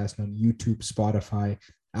podcast on YouTube, Spotify,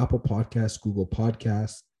 Apple Podcasts, Google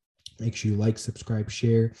Podcasts. Make sure you like, subscribe,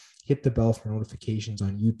 share, hit the bell for notifications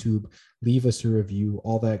on YouTube, leave us a review,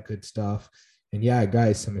 all that good stuff. And yeah,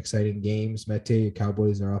 guys, some exciting games. Mete,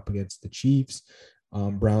 Cowboys are up against the Chiefs.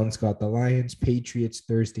 Browns got the Lions. Patriots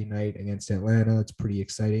Thursday night against Atlanta. It's pretty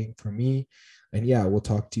exciting for me. And yeah, we'll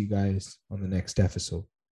talk to you guys on the next episode.